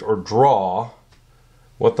create, or draw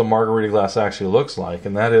what the margarita glass actually looks like,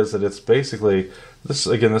 and that is that it's basically this.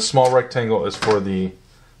 Again, this small rectangle is for the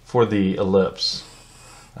ellipse.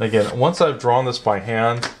 And again, once I've drawn this by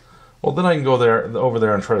hand, well, then I can go over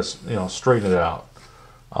there and try to straighten it out.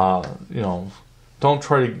 Don't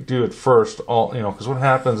try to do it first, because what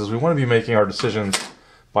happens is we want to be making our decisions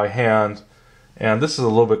by hand, and this is a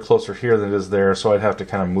little bit closer here than it is there, so I'd have to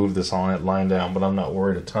kind of move this line down, but I'm not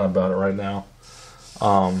worried a ton about it right now.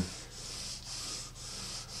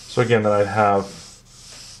 So again, then I'd have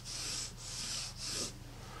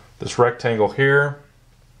this rectangle here.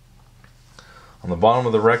 On the bottom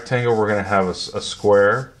of the rectangle, we're going to have a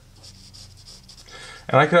square.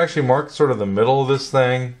 And I could actually mark sort of the middle of this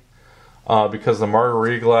thing, because the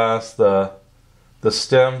margarita glass, the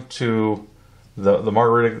stem to the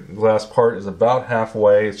margarita glass part is about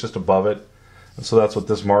halfway. It's just above it. And so that's what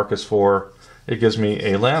this mark is for. It gives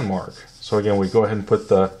me a landmark. So again, we go ahead and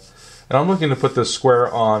put and I'm looking to put this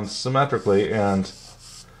square on symmetrically and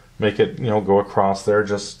make it, go across there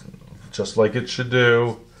just like it should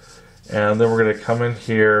do. And then we're going to come in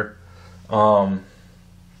here.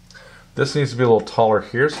 This needs to be a little taller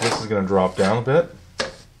here, so this is going to drop down a bit.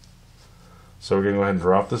 So we're going to go ahead and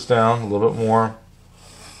drop this down a little bit more.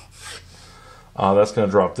 That's going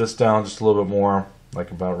to drop this down just a little bit more, like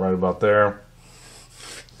right about there.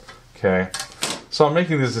 Okay. So I'm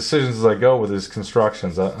making these decisions as I go with these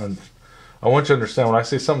constructions. I want you to understand, when I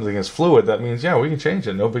say something is fluid, that means, yeah, we can change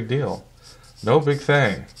it. No big deal. No big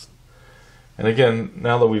thing. And again,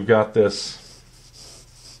 now that we've got this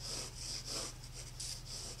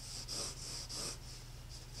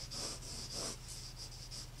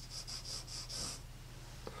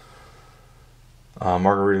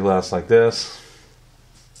margarita glass like this.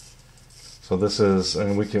 So this is,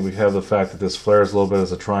 and we have the fact that this flares a little bit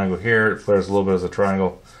as a triangle here, it flares a little bit as a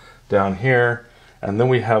triangle down here, and then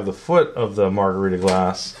we have the foot of the margarita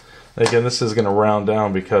glass. And again, this is going to round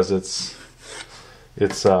down because it's going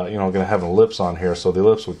to have an ellipse on here, so the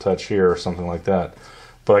ellipse would touch here or something like that.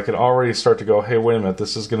 But I could already start to go, hey, wait a minute,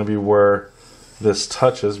 this is going to be where this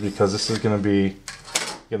touches, because this is going to be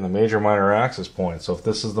in the major minor axis point. So if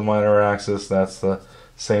this is the minor axis, that's the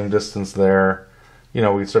same distance there. We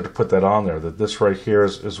can start to put that on there, that this right here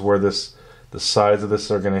is where the sides of this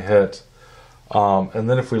are going to hit. And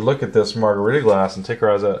then if we look at this margarita glass and take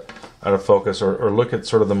our eyes out of focus, or look at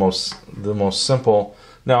sort of the most simple.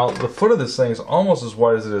 Now the foot of this thing is almost as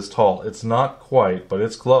wide as it is tall. It's not quite, but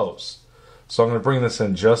it's close. So I'm going to bring this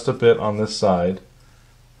in just a bit on this side.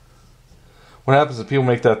 What happens if people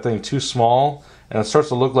make that thing too small, and it starts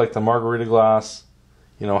to look like the margarita glass,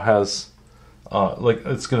 has like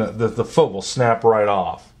it's gonna, the foot will snap right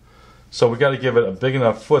off. So we got to give it a big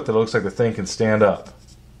enough foot that it looks like the thing can stand up.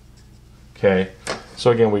 Okay,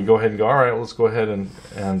 so again we go ahead and go, all right, let's go ahead and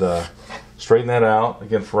straighten that out.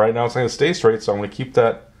 Again, for right now it's not going to stay straight, so I'm going to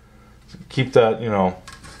keep that, you know,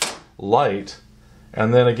 light.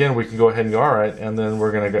 And then again we can go ahead and go, all right, and then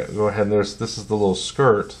we're going to go ahead and this is the little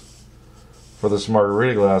skirt for this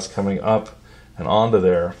margarita glass coming up and onto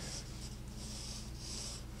there.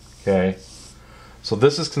 Okay, so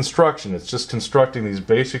this is construction. It's just constructing these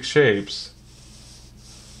basic shapes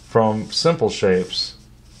from simple shapes,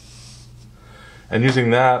 and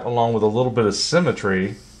using that along with a little bit of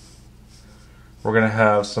symmetry, we're going to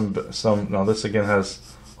have some. Now this again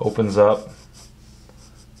opens up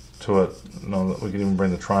to it. You know, we can even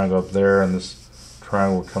bring the triangle up there, and this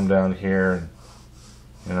triangle will come down here, and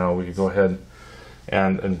you know, we could go ahead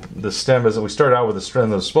and the stem is that we start out with a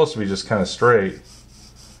stem that was supposed to be just kind of straight,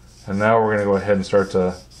 and now we're going to go ahead and start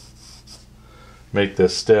to make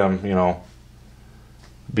this stem, you know,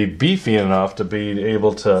 be beefy enough to be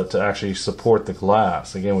able to actually support the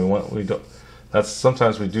glass. Again,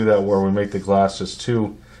 sometimes we do that where we make the glass just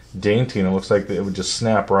too dainty and it looks like it would just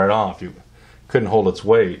snap right off. You couldn't hold its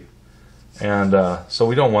weight, and so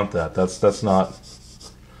we don't want that. That's not.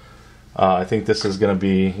 I think this is going to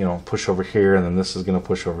be, you know, push over here, and then this is going to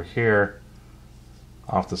push over here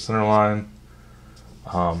off the center line.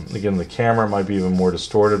 Again, the camera might be even more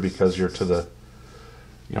distorted because you're to the,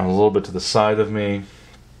 you know, a little bit to the side of me.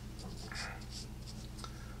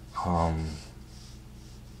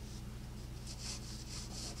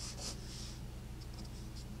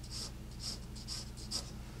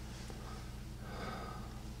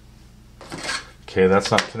 Okay,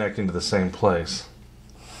 that's not connecting to the same place.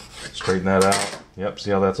 Straighten that out. Yep, see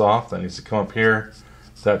how that's off? That needs to come up here.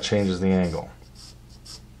 That changes the angle.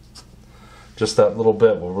 Just that little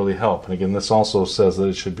bit will really help. And again, this also says that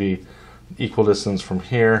it should be equal distance from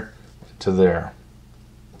here to there.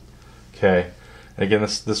 Okay, and again,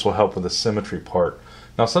 this will help with the symmetry part.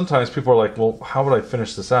 Now sometimes people are like, well, how would I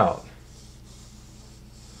finish this out?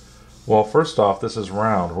 Well, first off, this is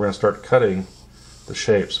round. We're going to start cutting the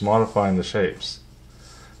shapes, modifying the shapes.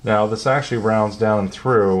 Now this actually rounds down and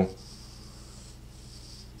through.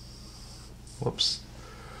 Whoops.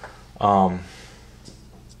 Now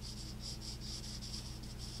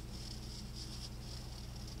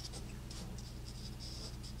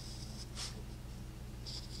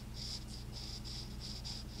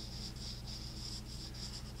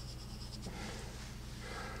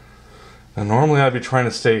normally I'd be trying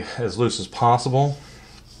to stay as loose as possible,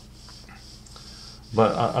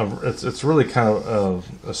 but it's really kind of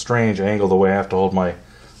a strange angle the way I have to hold my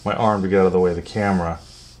arm to get out of the way of the camera.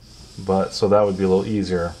 But so that would be a little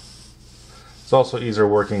easier. It's also easier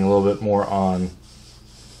working a little bit more on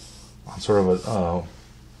sort of a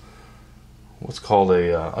what's called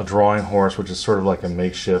a drawing horse, which is sort of like a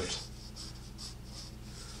makeshift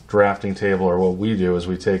drafting table. Or what we do is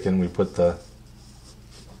we take and we put the,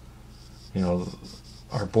 you know,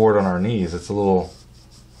 our board on our knees. It's a little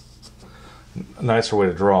nicer way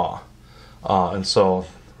to draw, and so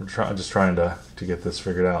we're just trying to get this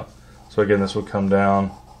figured out. So again, this would come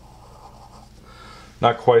down.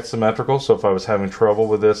 Not quite symmetrical, so if I was having trouble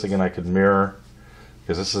with this, again, I could mirror,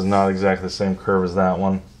 because this is not exactly the same curve as that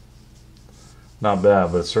one. Not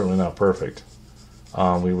bad, but it's certainly not perfect.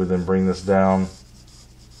 We would then bring this down,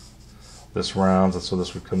 this rounds, and so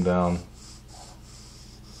this would come down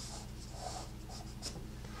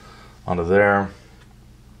onto there.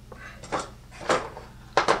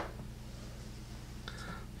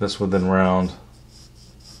 This would then round.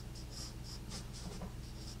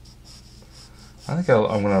 I think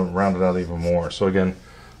I'm going to round it out even more. So again,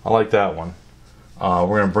 I like that one.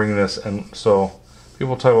 We're going to bring this, and so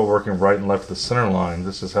people talk about working right and left of the center line.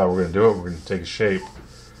 This is how we're going to do it. We're going to take a shape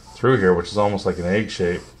through here, which is almost like an egg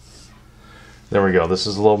shape. There we go. This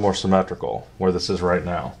is a little more symmetrical where this is right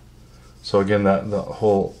now. So again,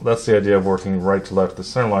 that's the idea of working right to left. The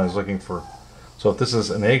center line is looking for, so if this is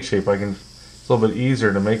an egg shape, it's a little bit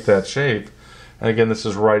easier to make that shape. And again, this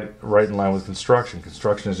is right in line with construction.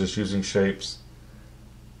 Construction is just using shapes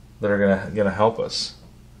that are gonna help us.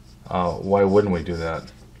 Why wouldn't we do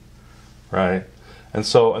that, right? And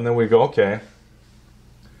then we go, okay.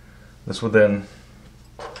 This would then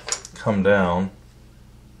come down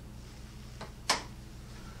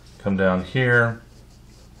here.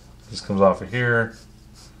 This comes off of here.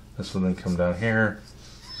 This will then come down here.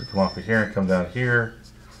 This will come off of here and come down here,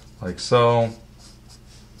 like so,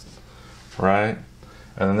 right?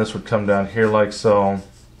 And then this would come down here like so,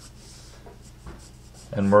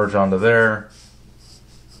 and merge onto there.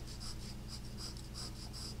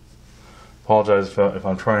 Apologize if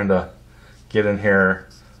I'm trying to get in here.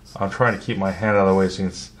 I'm trying to keep my hand out of the way so you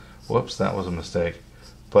can whoops, that was a mistake.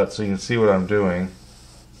 But so you can see what I'm doing.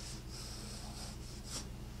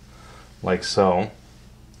 Like so.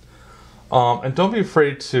 And don't be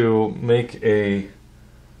afraid to make a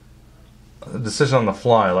decision on the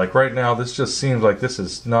fly. Like right now, this just seems like this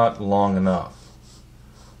is not long enough.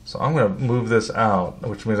 So I'm going to move this out,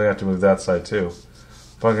 which means I have to move that side too.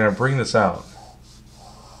 But I'm going to bring this out.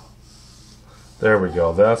 There we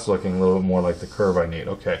go. That's looking a little bit more like the curve I need.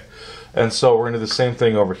 Okay. And so we're going to do the same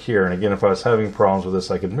thing over here. And again, if I was having problems with this,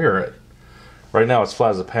 I could mirror it. Right now it's flat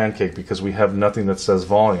as a pancake because we have nothing that says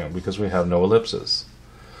volume, because we have no ellipses.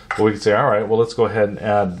 But we can say, all right, well, let's go ahead and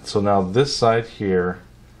add. So now this side here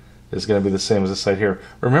is going to be the same as this side here.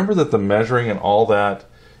 Remember that the measuring and all that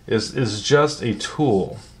is just a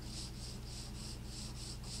tool.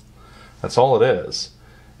 That's all it is.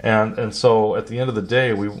 And so at the end of the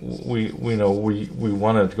day, we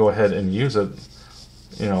want to go ahead and use it,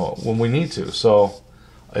 when we need to. So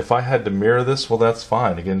if I had to mirror this, well, that's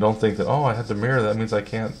fine. Again, don't think that, oh, I had to mirror, that means I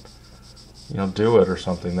can't, do it or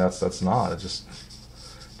something. That's not. It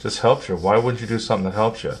just helps you. Why wouldn't you do something that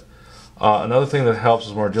helps you? Another thing that helps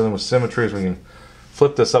is when we're dealing with symmetry is we can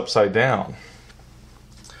flip this upside down.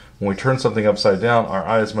 When we turn something upside down, our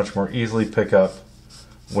eyes much more easily pick up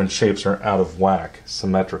when shapes are out of whack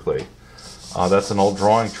symmetrically. That's an old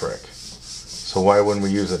drawing trick. So why wouldn't we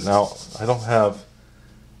use it? Now, I don't have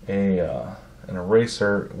an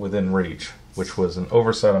eraser within reach, which was an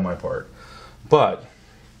oversight on my part. But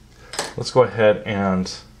let's go ahead and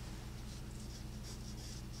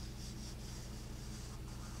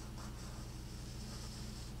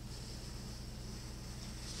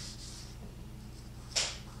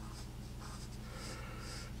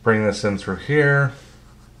bring this in through here.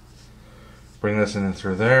 Bring this in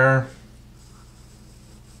through there.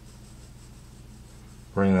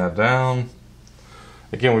 Bring that down.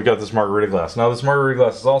 Again, we've got this margarita glass. Now this margarita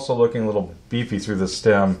glass is also looking a little beefy through the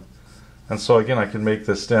stem. And so again, I can make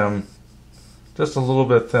the stem just a little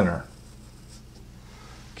bit thinner.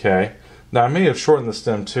 Okay. Now I may have shortened the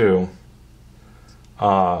stem too.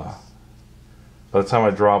 By the time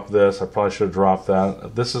I drop this, I probably should have dropped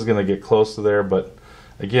that. This is going to get close to there, but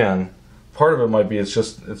again, part of it might be it's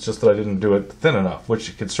just that I didn't do it thin enough,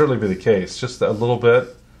 which could certainly be the case. Just a little bit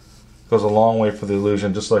goes a long way for the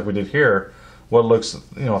illusion, just like we did here. What looks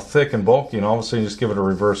thick and bulky, and all of a sudden you just give it a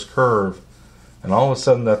reverse curve, and all of a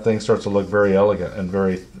sudden that thing starts to look very elegant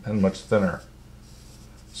and much thinner.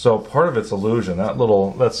 So part of it's illusion.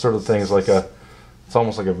 That sort of thing is it's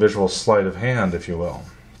almost like a visual sleight of hand, if you will.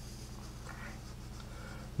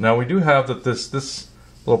 Now we do have that this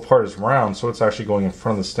little part is round, so it's actually going in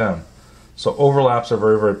front of the stem. So overlaps are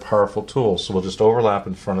very, very powerful tools. So we'll just overlap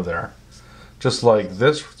in front of there. Just like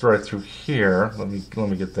this right through here. Let me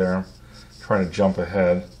get there. I'm trying to jump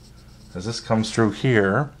ahead. As this comes through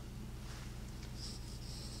here,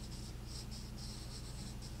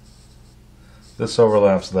 this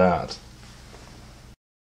overlaps that.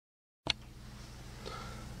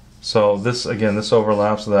 So this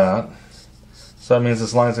overlaps that. So that means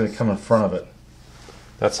this line's going to come in front of it.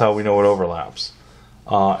 That's how we know it overlaps.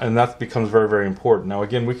 And that becomes very, very important. Now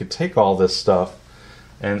again, we could take all this stuff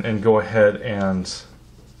and go ahead and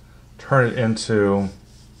turn it into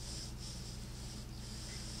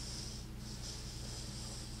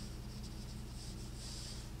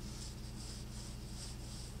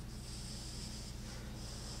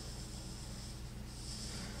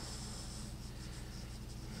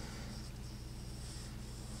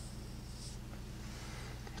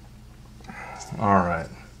all right.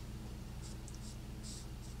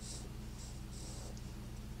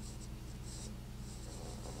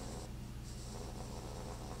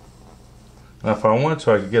 Now if I wanted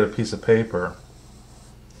to, I could get a piece of paper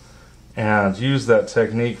and use that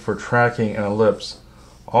technique for tracking an ellipse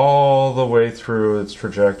all the way through its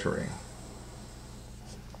trajectory.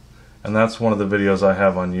 And that's one of the videos I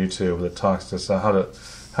have on YouTube that talks to us how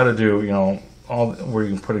to do, where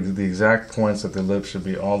you can put the exact points that the ellipse should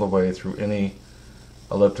be all the way through any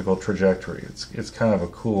elliptical trajectory. It's kind of a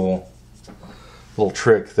cool little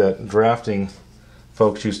trick that drafting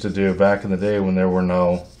folks used to do back in the day when there weren't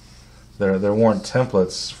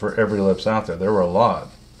templates for every ellipse out there. There were a lot,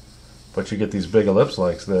 but you get these big ellipse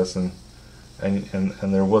like this, and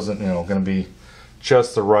there wasn't going to be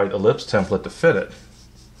just the right ellipse template to fit it.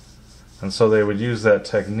 And so they would use that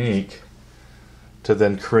technique to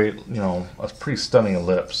then create a pretty stunning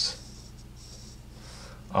ellipse.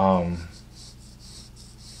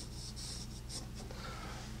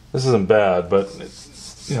 This isn't bad, but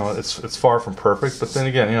it's far from perfect. But then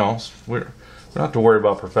again, don't have to worry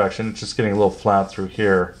about perfection. It's just getting a little flat through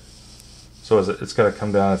here. So it's got to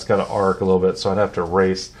come down, it's got to arc a little bit, so I'd have to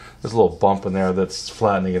erase. There's a little bump in there that's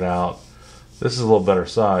flattening it out. This is a little better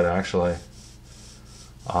side, actually.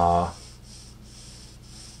 But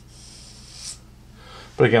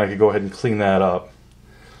again, I could go ahead and clean that up.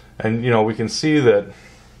 And, you know, we can see that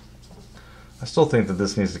I still think that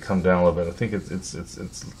this needs to come down a little bit. I think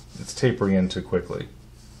it's tapering in too quickly.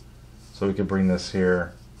 So we could bring this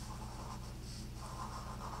here.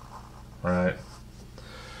 Right.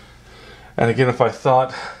 And again, if I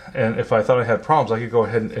thought I had problems, I could go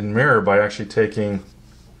ahead and mirror by actually taking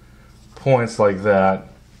points like that.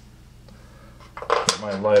 Get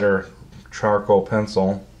my lighter charcoal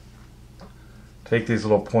pencil. Take these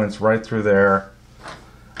little points right through there.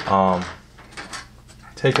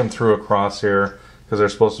 Take them through across here because they're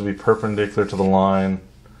supposed to be perpendicular to the line,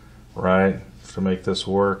 right? To make this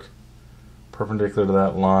work, perpendicular to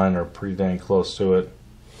that line or pretty dang close to it.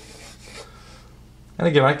 And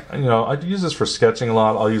again, I use this for sketching a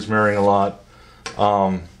lot. I'll use mirroring a lot,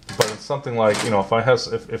 but it's something like, you know,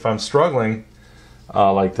 if I'm struggling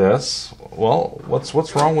like this, well,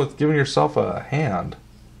 what's wrong with giving yourself a hand?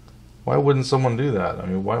 Why wouldn't someone do that? I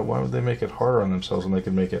mean, why would they make it harder on themselves when they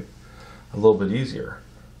could make it a little bit easier?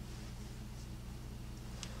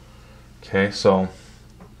 Okay, so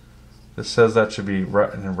this says that should be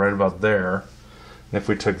right about there. And if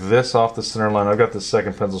we took this off the center line, I've got the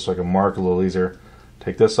second pencil so I can mark a little easier.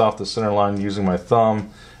 Take this off the center line using my thumb,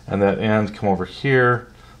 and that end come over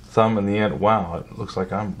here, thumb and the end. Wow, it looks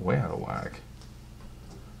like I'm way out of whack.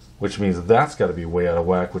 Which means that's got to be way out of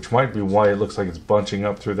whack, which might be why it looks like it's bunching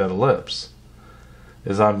up through that ellipse.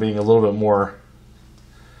 Is I'm being a little bit more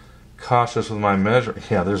cautious with my measure.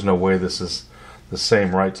 Yeah, there's no way this is the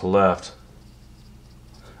same right to left.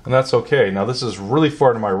 And that's okay. Now this is really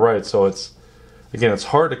far to my right, so it's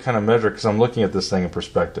hard to kind of measure because I'm looking at this thing in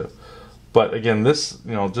perspective. But again, this,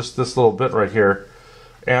 you know, just this little bit right here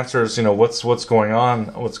answers, you know, what's going on,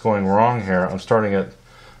 what's going wrong here. I'm starting at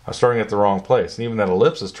the wrong place, and even that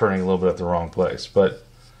ellipse is turning a little bit at the wrong place. But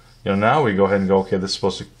you know, now we go ahead and go, okay, this is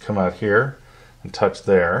supposed to come out here and touch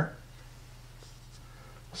there.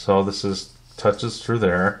 So this touches through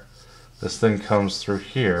there. This thing comes through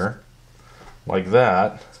here, like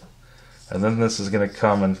that, and then this is going to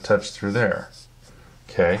come and touch through there.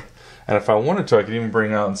 Okay, and if I wanted to, I could even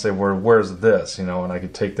bring out and say, where's this? You know, and I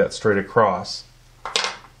could take that straight across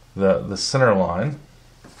the center line.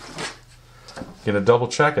 Gonna double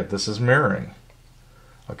check it. This is mirroring.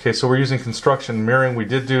 Okay, so we're using construction mirroring. We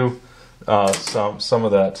did do some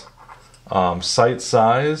of that site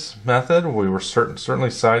size method. We were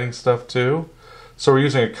certainly sighting stuff too. So we're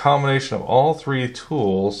using a combination of all three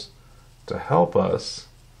tools to help us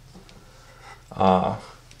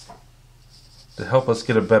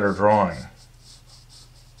get a better drawing.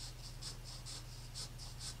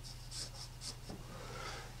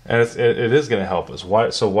 And it is going to help us.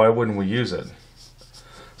 Why wouldn't we use it?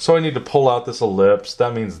 So I need to pull out this ellipse.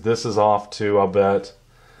 That means this is off too, I'll bet,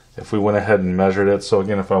 if we went ahead and measured it. So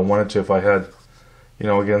again, if I wanted to, if I had, you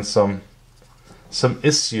know, again, some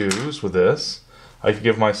issues with this, I could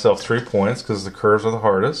give myself 3 points because the curves are the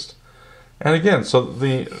hardest. And again, so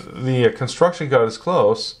the construction guide is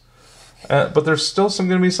close, but there's still going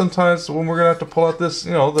to be some times when we're going to have to pull out this,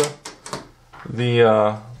 you know,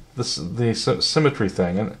 the symmetry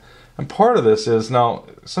thing. And part of this is, now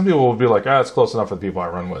some people will be like, it's close enough for the people I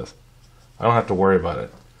run with. I don't have to worry about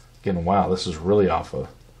it. Again, wow, this is really out of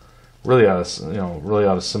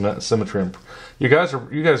symmetry. And you guys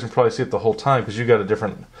can probably see it the whole time because you got a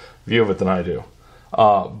different view of it than I do.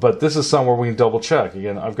 But this is somewhere we can double check.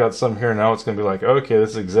 Again, I've got some here now. It's going to be like, okay,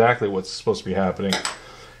 this is exactly what's supposed to be happening,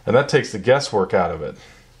 and that takes the guesswork out of it.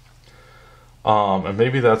 And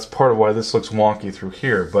maybe that's part of why this looks wonky through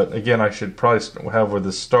here. But again, I should probably have where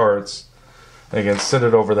this starts. And again, send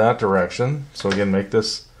it over that direction. So again, make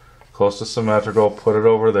this close to symmetrical. Put it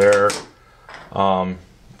over there.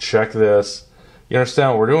 Check this. You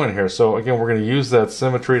understand what we're doing here. So again, we're going to use that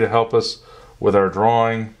symmetry to help us with our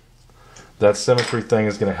drawing. That symmetry thing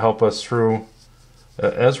is going to help us through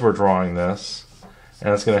as we're drawing this.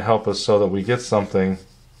 And it's going to help us so that we get something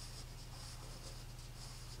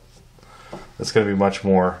it's going to be much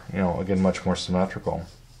more, you know, again, much more symmetrical.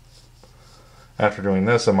 After doing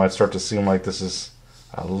this, it might start to seem like this is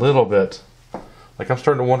a little bit, like I'm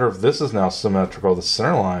starting to wonder if this is now symmetrical, the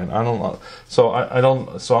center line. I don't know. So I'm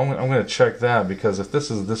going to check that, because if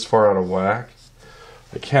this is this far out of whack,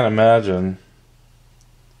 I can't imagine.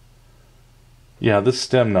 Yeah, this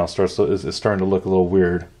stem now is starting to look a little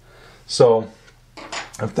weird. So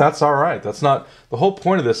if that's all right, that's not the whole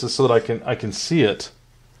point of this, is so that I can see it.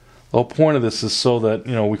 The whole point of this is so that,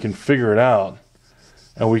 you know, we can figure it out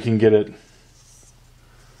and we can get it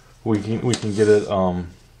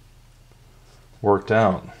worked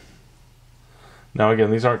out. Now again,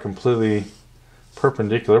 these aren't completely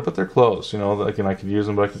perpendicular, but they're close. You know, again, I could use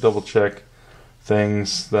them, but I could double check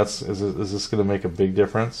things. Is this going to make a big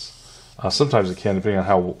difference? Sometimes it can, depending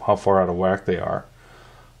on how far out of whack they are.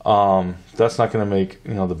 That's not going to make,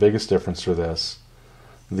 you know, the biggest difference for this.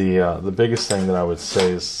 The biggest thing that I would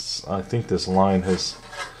say is, I think this line has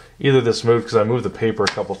either this moved because I moved the paper a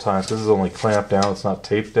couple times. This is only clamped down; it's not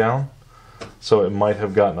taped down, so it might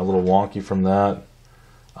have gotten a little wonky from that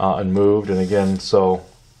and moved. And again, so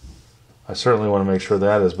I certainly want to make sure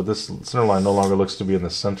that is. But this center line no longer looks to be in the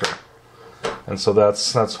center, and so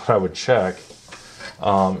that's what I would check.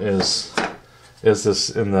 Is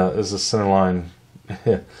the center line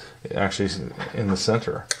actually in the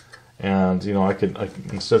center? And you know, I could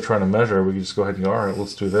instead of trying to measure, we could just go ahead and go, all right,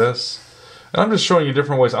 let's do this. And I'm just showing you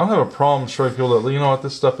different ways. I don't have a problem showing people that, you know what,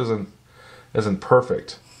 this stuff isn't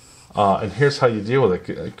perfect. And here's how you deal with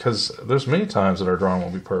it, because there's many times that our drawing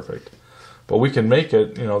won't be perfect, but we can make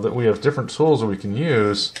it. You know, that we have different tools that we can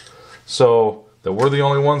use, so that we're the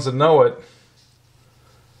only ones that know it.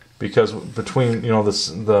 Because between, you know,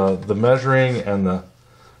 the measuring and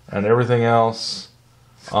everything else,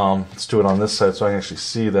 let's do it on this side so I can actually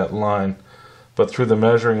see that line. But through the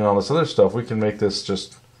measuring and all this other stuff, we can make this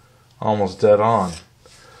just almost dead on.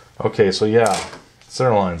 Okay, so yeah,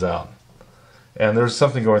 center line's out. And there's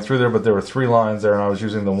something going through there, but there were 3 lines there, and I was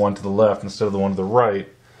using the one to the left instead of the one to the right,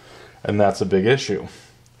 and that's a big issue.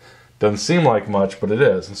 Doesn't seem like much, but it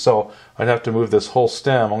is. And so I'd have to move this whole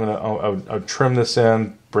stem. I would trim this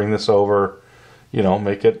in, bring this over, you know,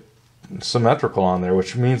 make it symmetrical on there,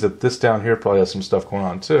 which means that this down here probably has some stuff going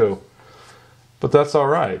on too. But that's all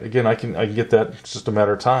right. Again, I can get that. It's just a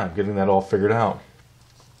matter of time getting that all figured out.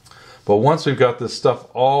 But once we've got this stuff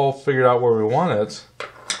all figured out where we want it,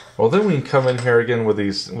 well, then we can come in here again with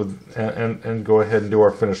these and go ahead and do our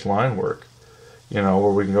finished line work. You know,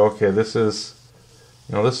 where we can go, okay, this is,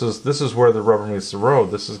 you know, this is where the rubber meets the road.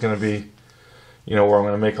 This is going to be, you know, where I'm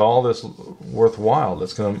going to make all this worthwhile.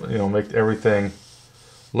 That's going to, you know, make everything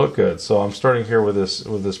look good. So I'm starting here with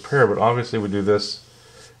this pair, but obviously we do this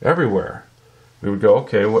everywhere. We would go,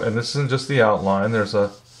 okay, well, and this isn't just the outline. There's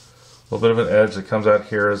a little bit of an edge that comes out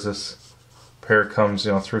here as this pair comes,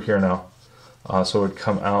 you know, through here now. So it would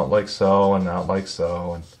come out like so, and out like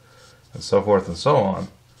so, and so forth and so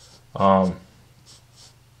on.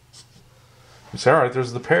 You say, all right,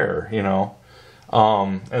 there's the pair, you know.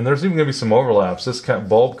 And there's even going to be some overlaps. This kind of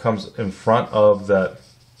bulb comes in front of that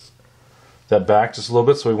back just a little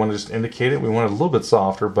bit, so we want to just indicate it. We want it a little bit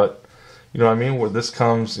softer, but you know what I mean? Where this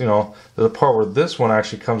comes, you know, there's a part where this one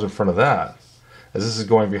actually comes in front of that, as this is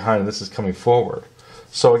going behind and this is coming forward.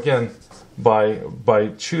 So again,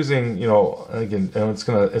 by choosing, you know, again, and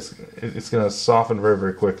it's gonna soften very,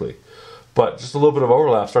 very quickly. But just a little bit of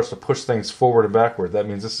overlap starts to push things forward and backward. That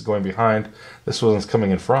means this is going behind, this one's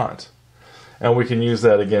coming in front. And we can use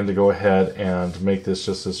that again to go ahead and make this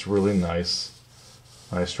just this really nice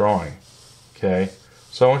drawing. Okay,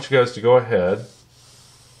 so I want you guys to go ahead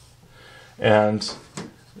and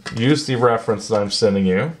use the reference that I'm sending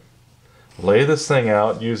you. Lay this thing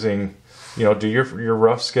out using, you know, do your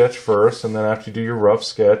rough sketch first, and then after you do your rough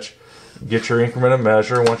sketch, get your increment of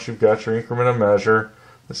measure. Once you've got your increment of measure,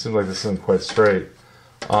 this seems like this isn't quite straight.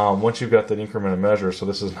 Once you've got that increment of measure, so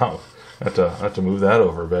this is not, I have to move that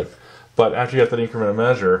over a bit. But after you got that increment of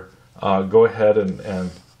measure, go ahead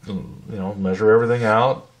and you know, measure everything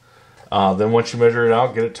out. Then once you measure it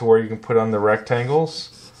out, get it to where you can put on the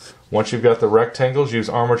rectangles. Once you've got the rectangles, use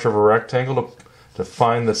armature of a rectangle to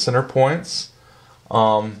find the center points.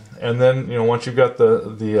 And then, you know, once you've got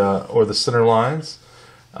the center lines,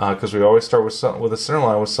 because we always start with a center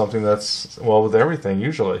line with something that's, well, with everything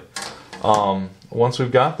usually. Once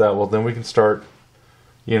we've got that, well, then we can start,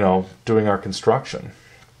 you know, doing our construction.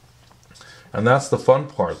 And that's the fun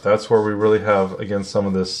part. That's where we really have, again, some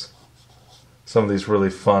of these really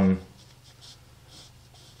fun,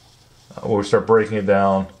 where we start breaking it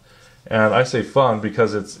down. And I say fun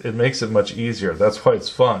because it makes it much easier. That's why it's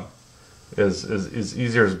fun. Is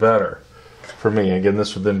easier is better for me. Again,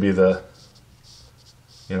 this would then be the,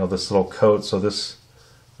 you know, this little coat. So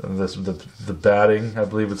the batting, I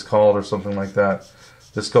believe it's called, or something like that.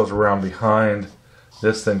 This goes around behind.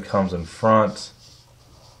 This then comes in front.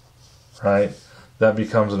 Right? That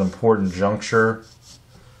becomes an important juncture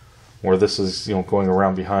where this is, you know, going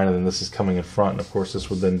around behind, and then this is coming in front. And of course,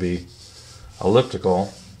 this would then be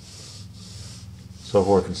elliptical, so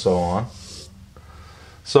forth and so on.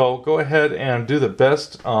 So go ahead and do the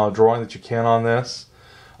best drawing that you can on this.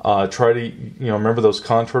 Try to, remember those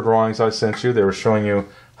contour drawings I sent you? They were showing you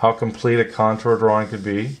how complete a contour drawing could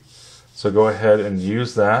be. So go ahead and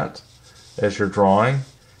use that as your drawing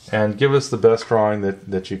and give us the best drawing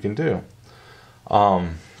that you can do. I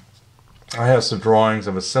have some drawings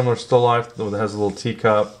of a similar still life that has a little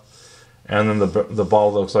teacup, and then the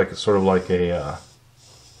ball looks like it's sort of like a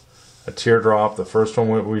teardrop. The first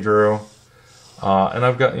one we drew, and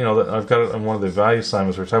I've got it on one of the value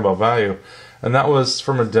assignments. We're talking about value, and that was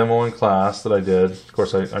from a demo in class that I did. Of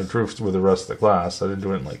course, I drew with the rest of the class. I didn't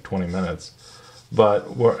do it in like 20 minutes, but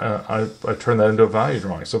I turned that into a value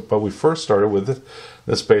drawing. But we first started with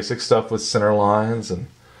this basic stuff with center lines and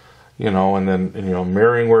then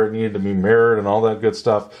mirroring where it needed to be mirrored and all that good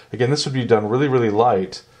stuff. Again, this would be done really, really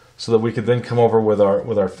light, so that we could then come over with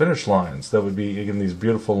our finish lines. That would be, again, these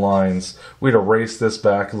beautiful lines. We'd erase this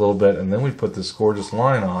back a little bit, and then we'd put this gorgeous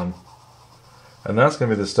line on. And that's going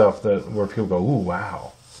to be the stuff where people go, ooh,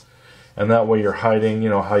 wow. And that way you're hiding,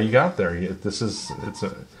 how you got there. It's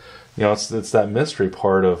that mystery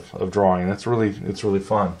part of drawing. It's really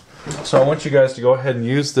fun. So I want you guys to go ahead and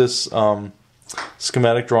use this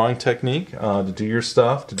schematic drawing technique to do your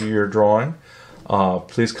stuff, to do your drawing.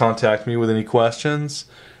 Please contact me with any questions.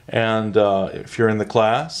 And if you're in the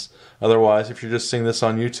class, otherwise, if you're just seeing this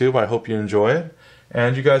on YouTube, I hope you enjoy it.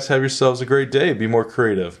 And you guys have yourselves a great day. Be more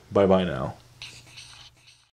creative. Bye-bye now.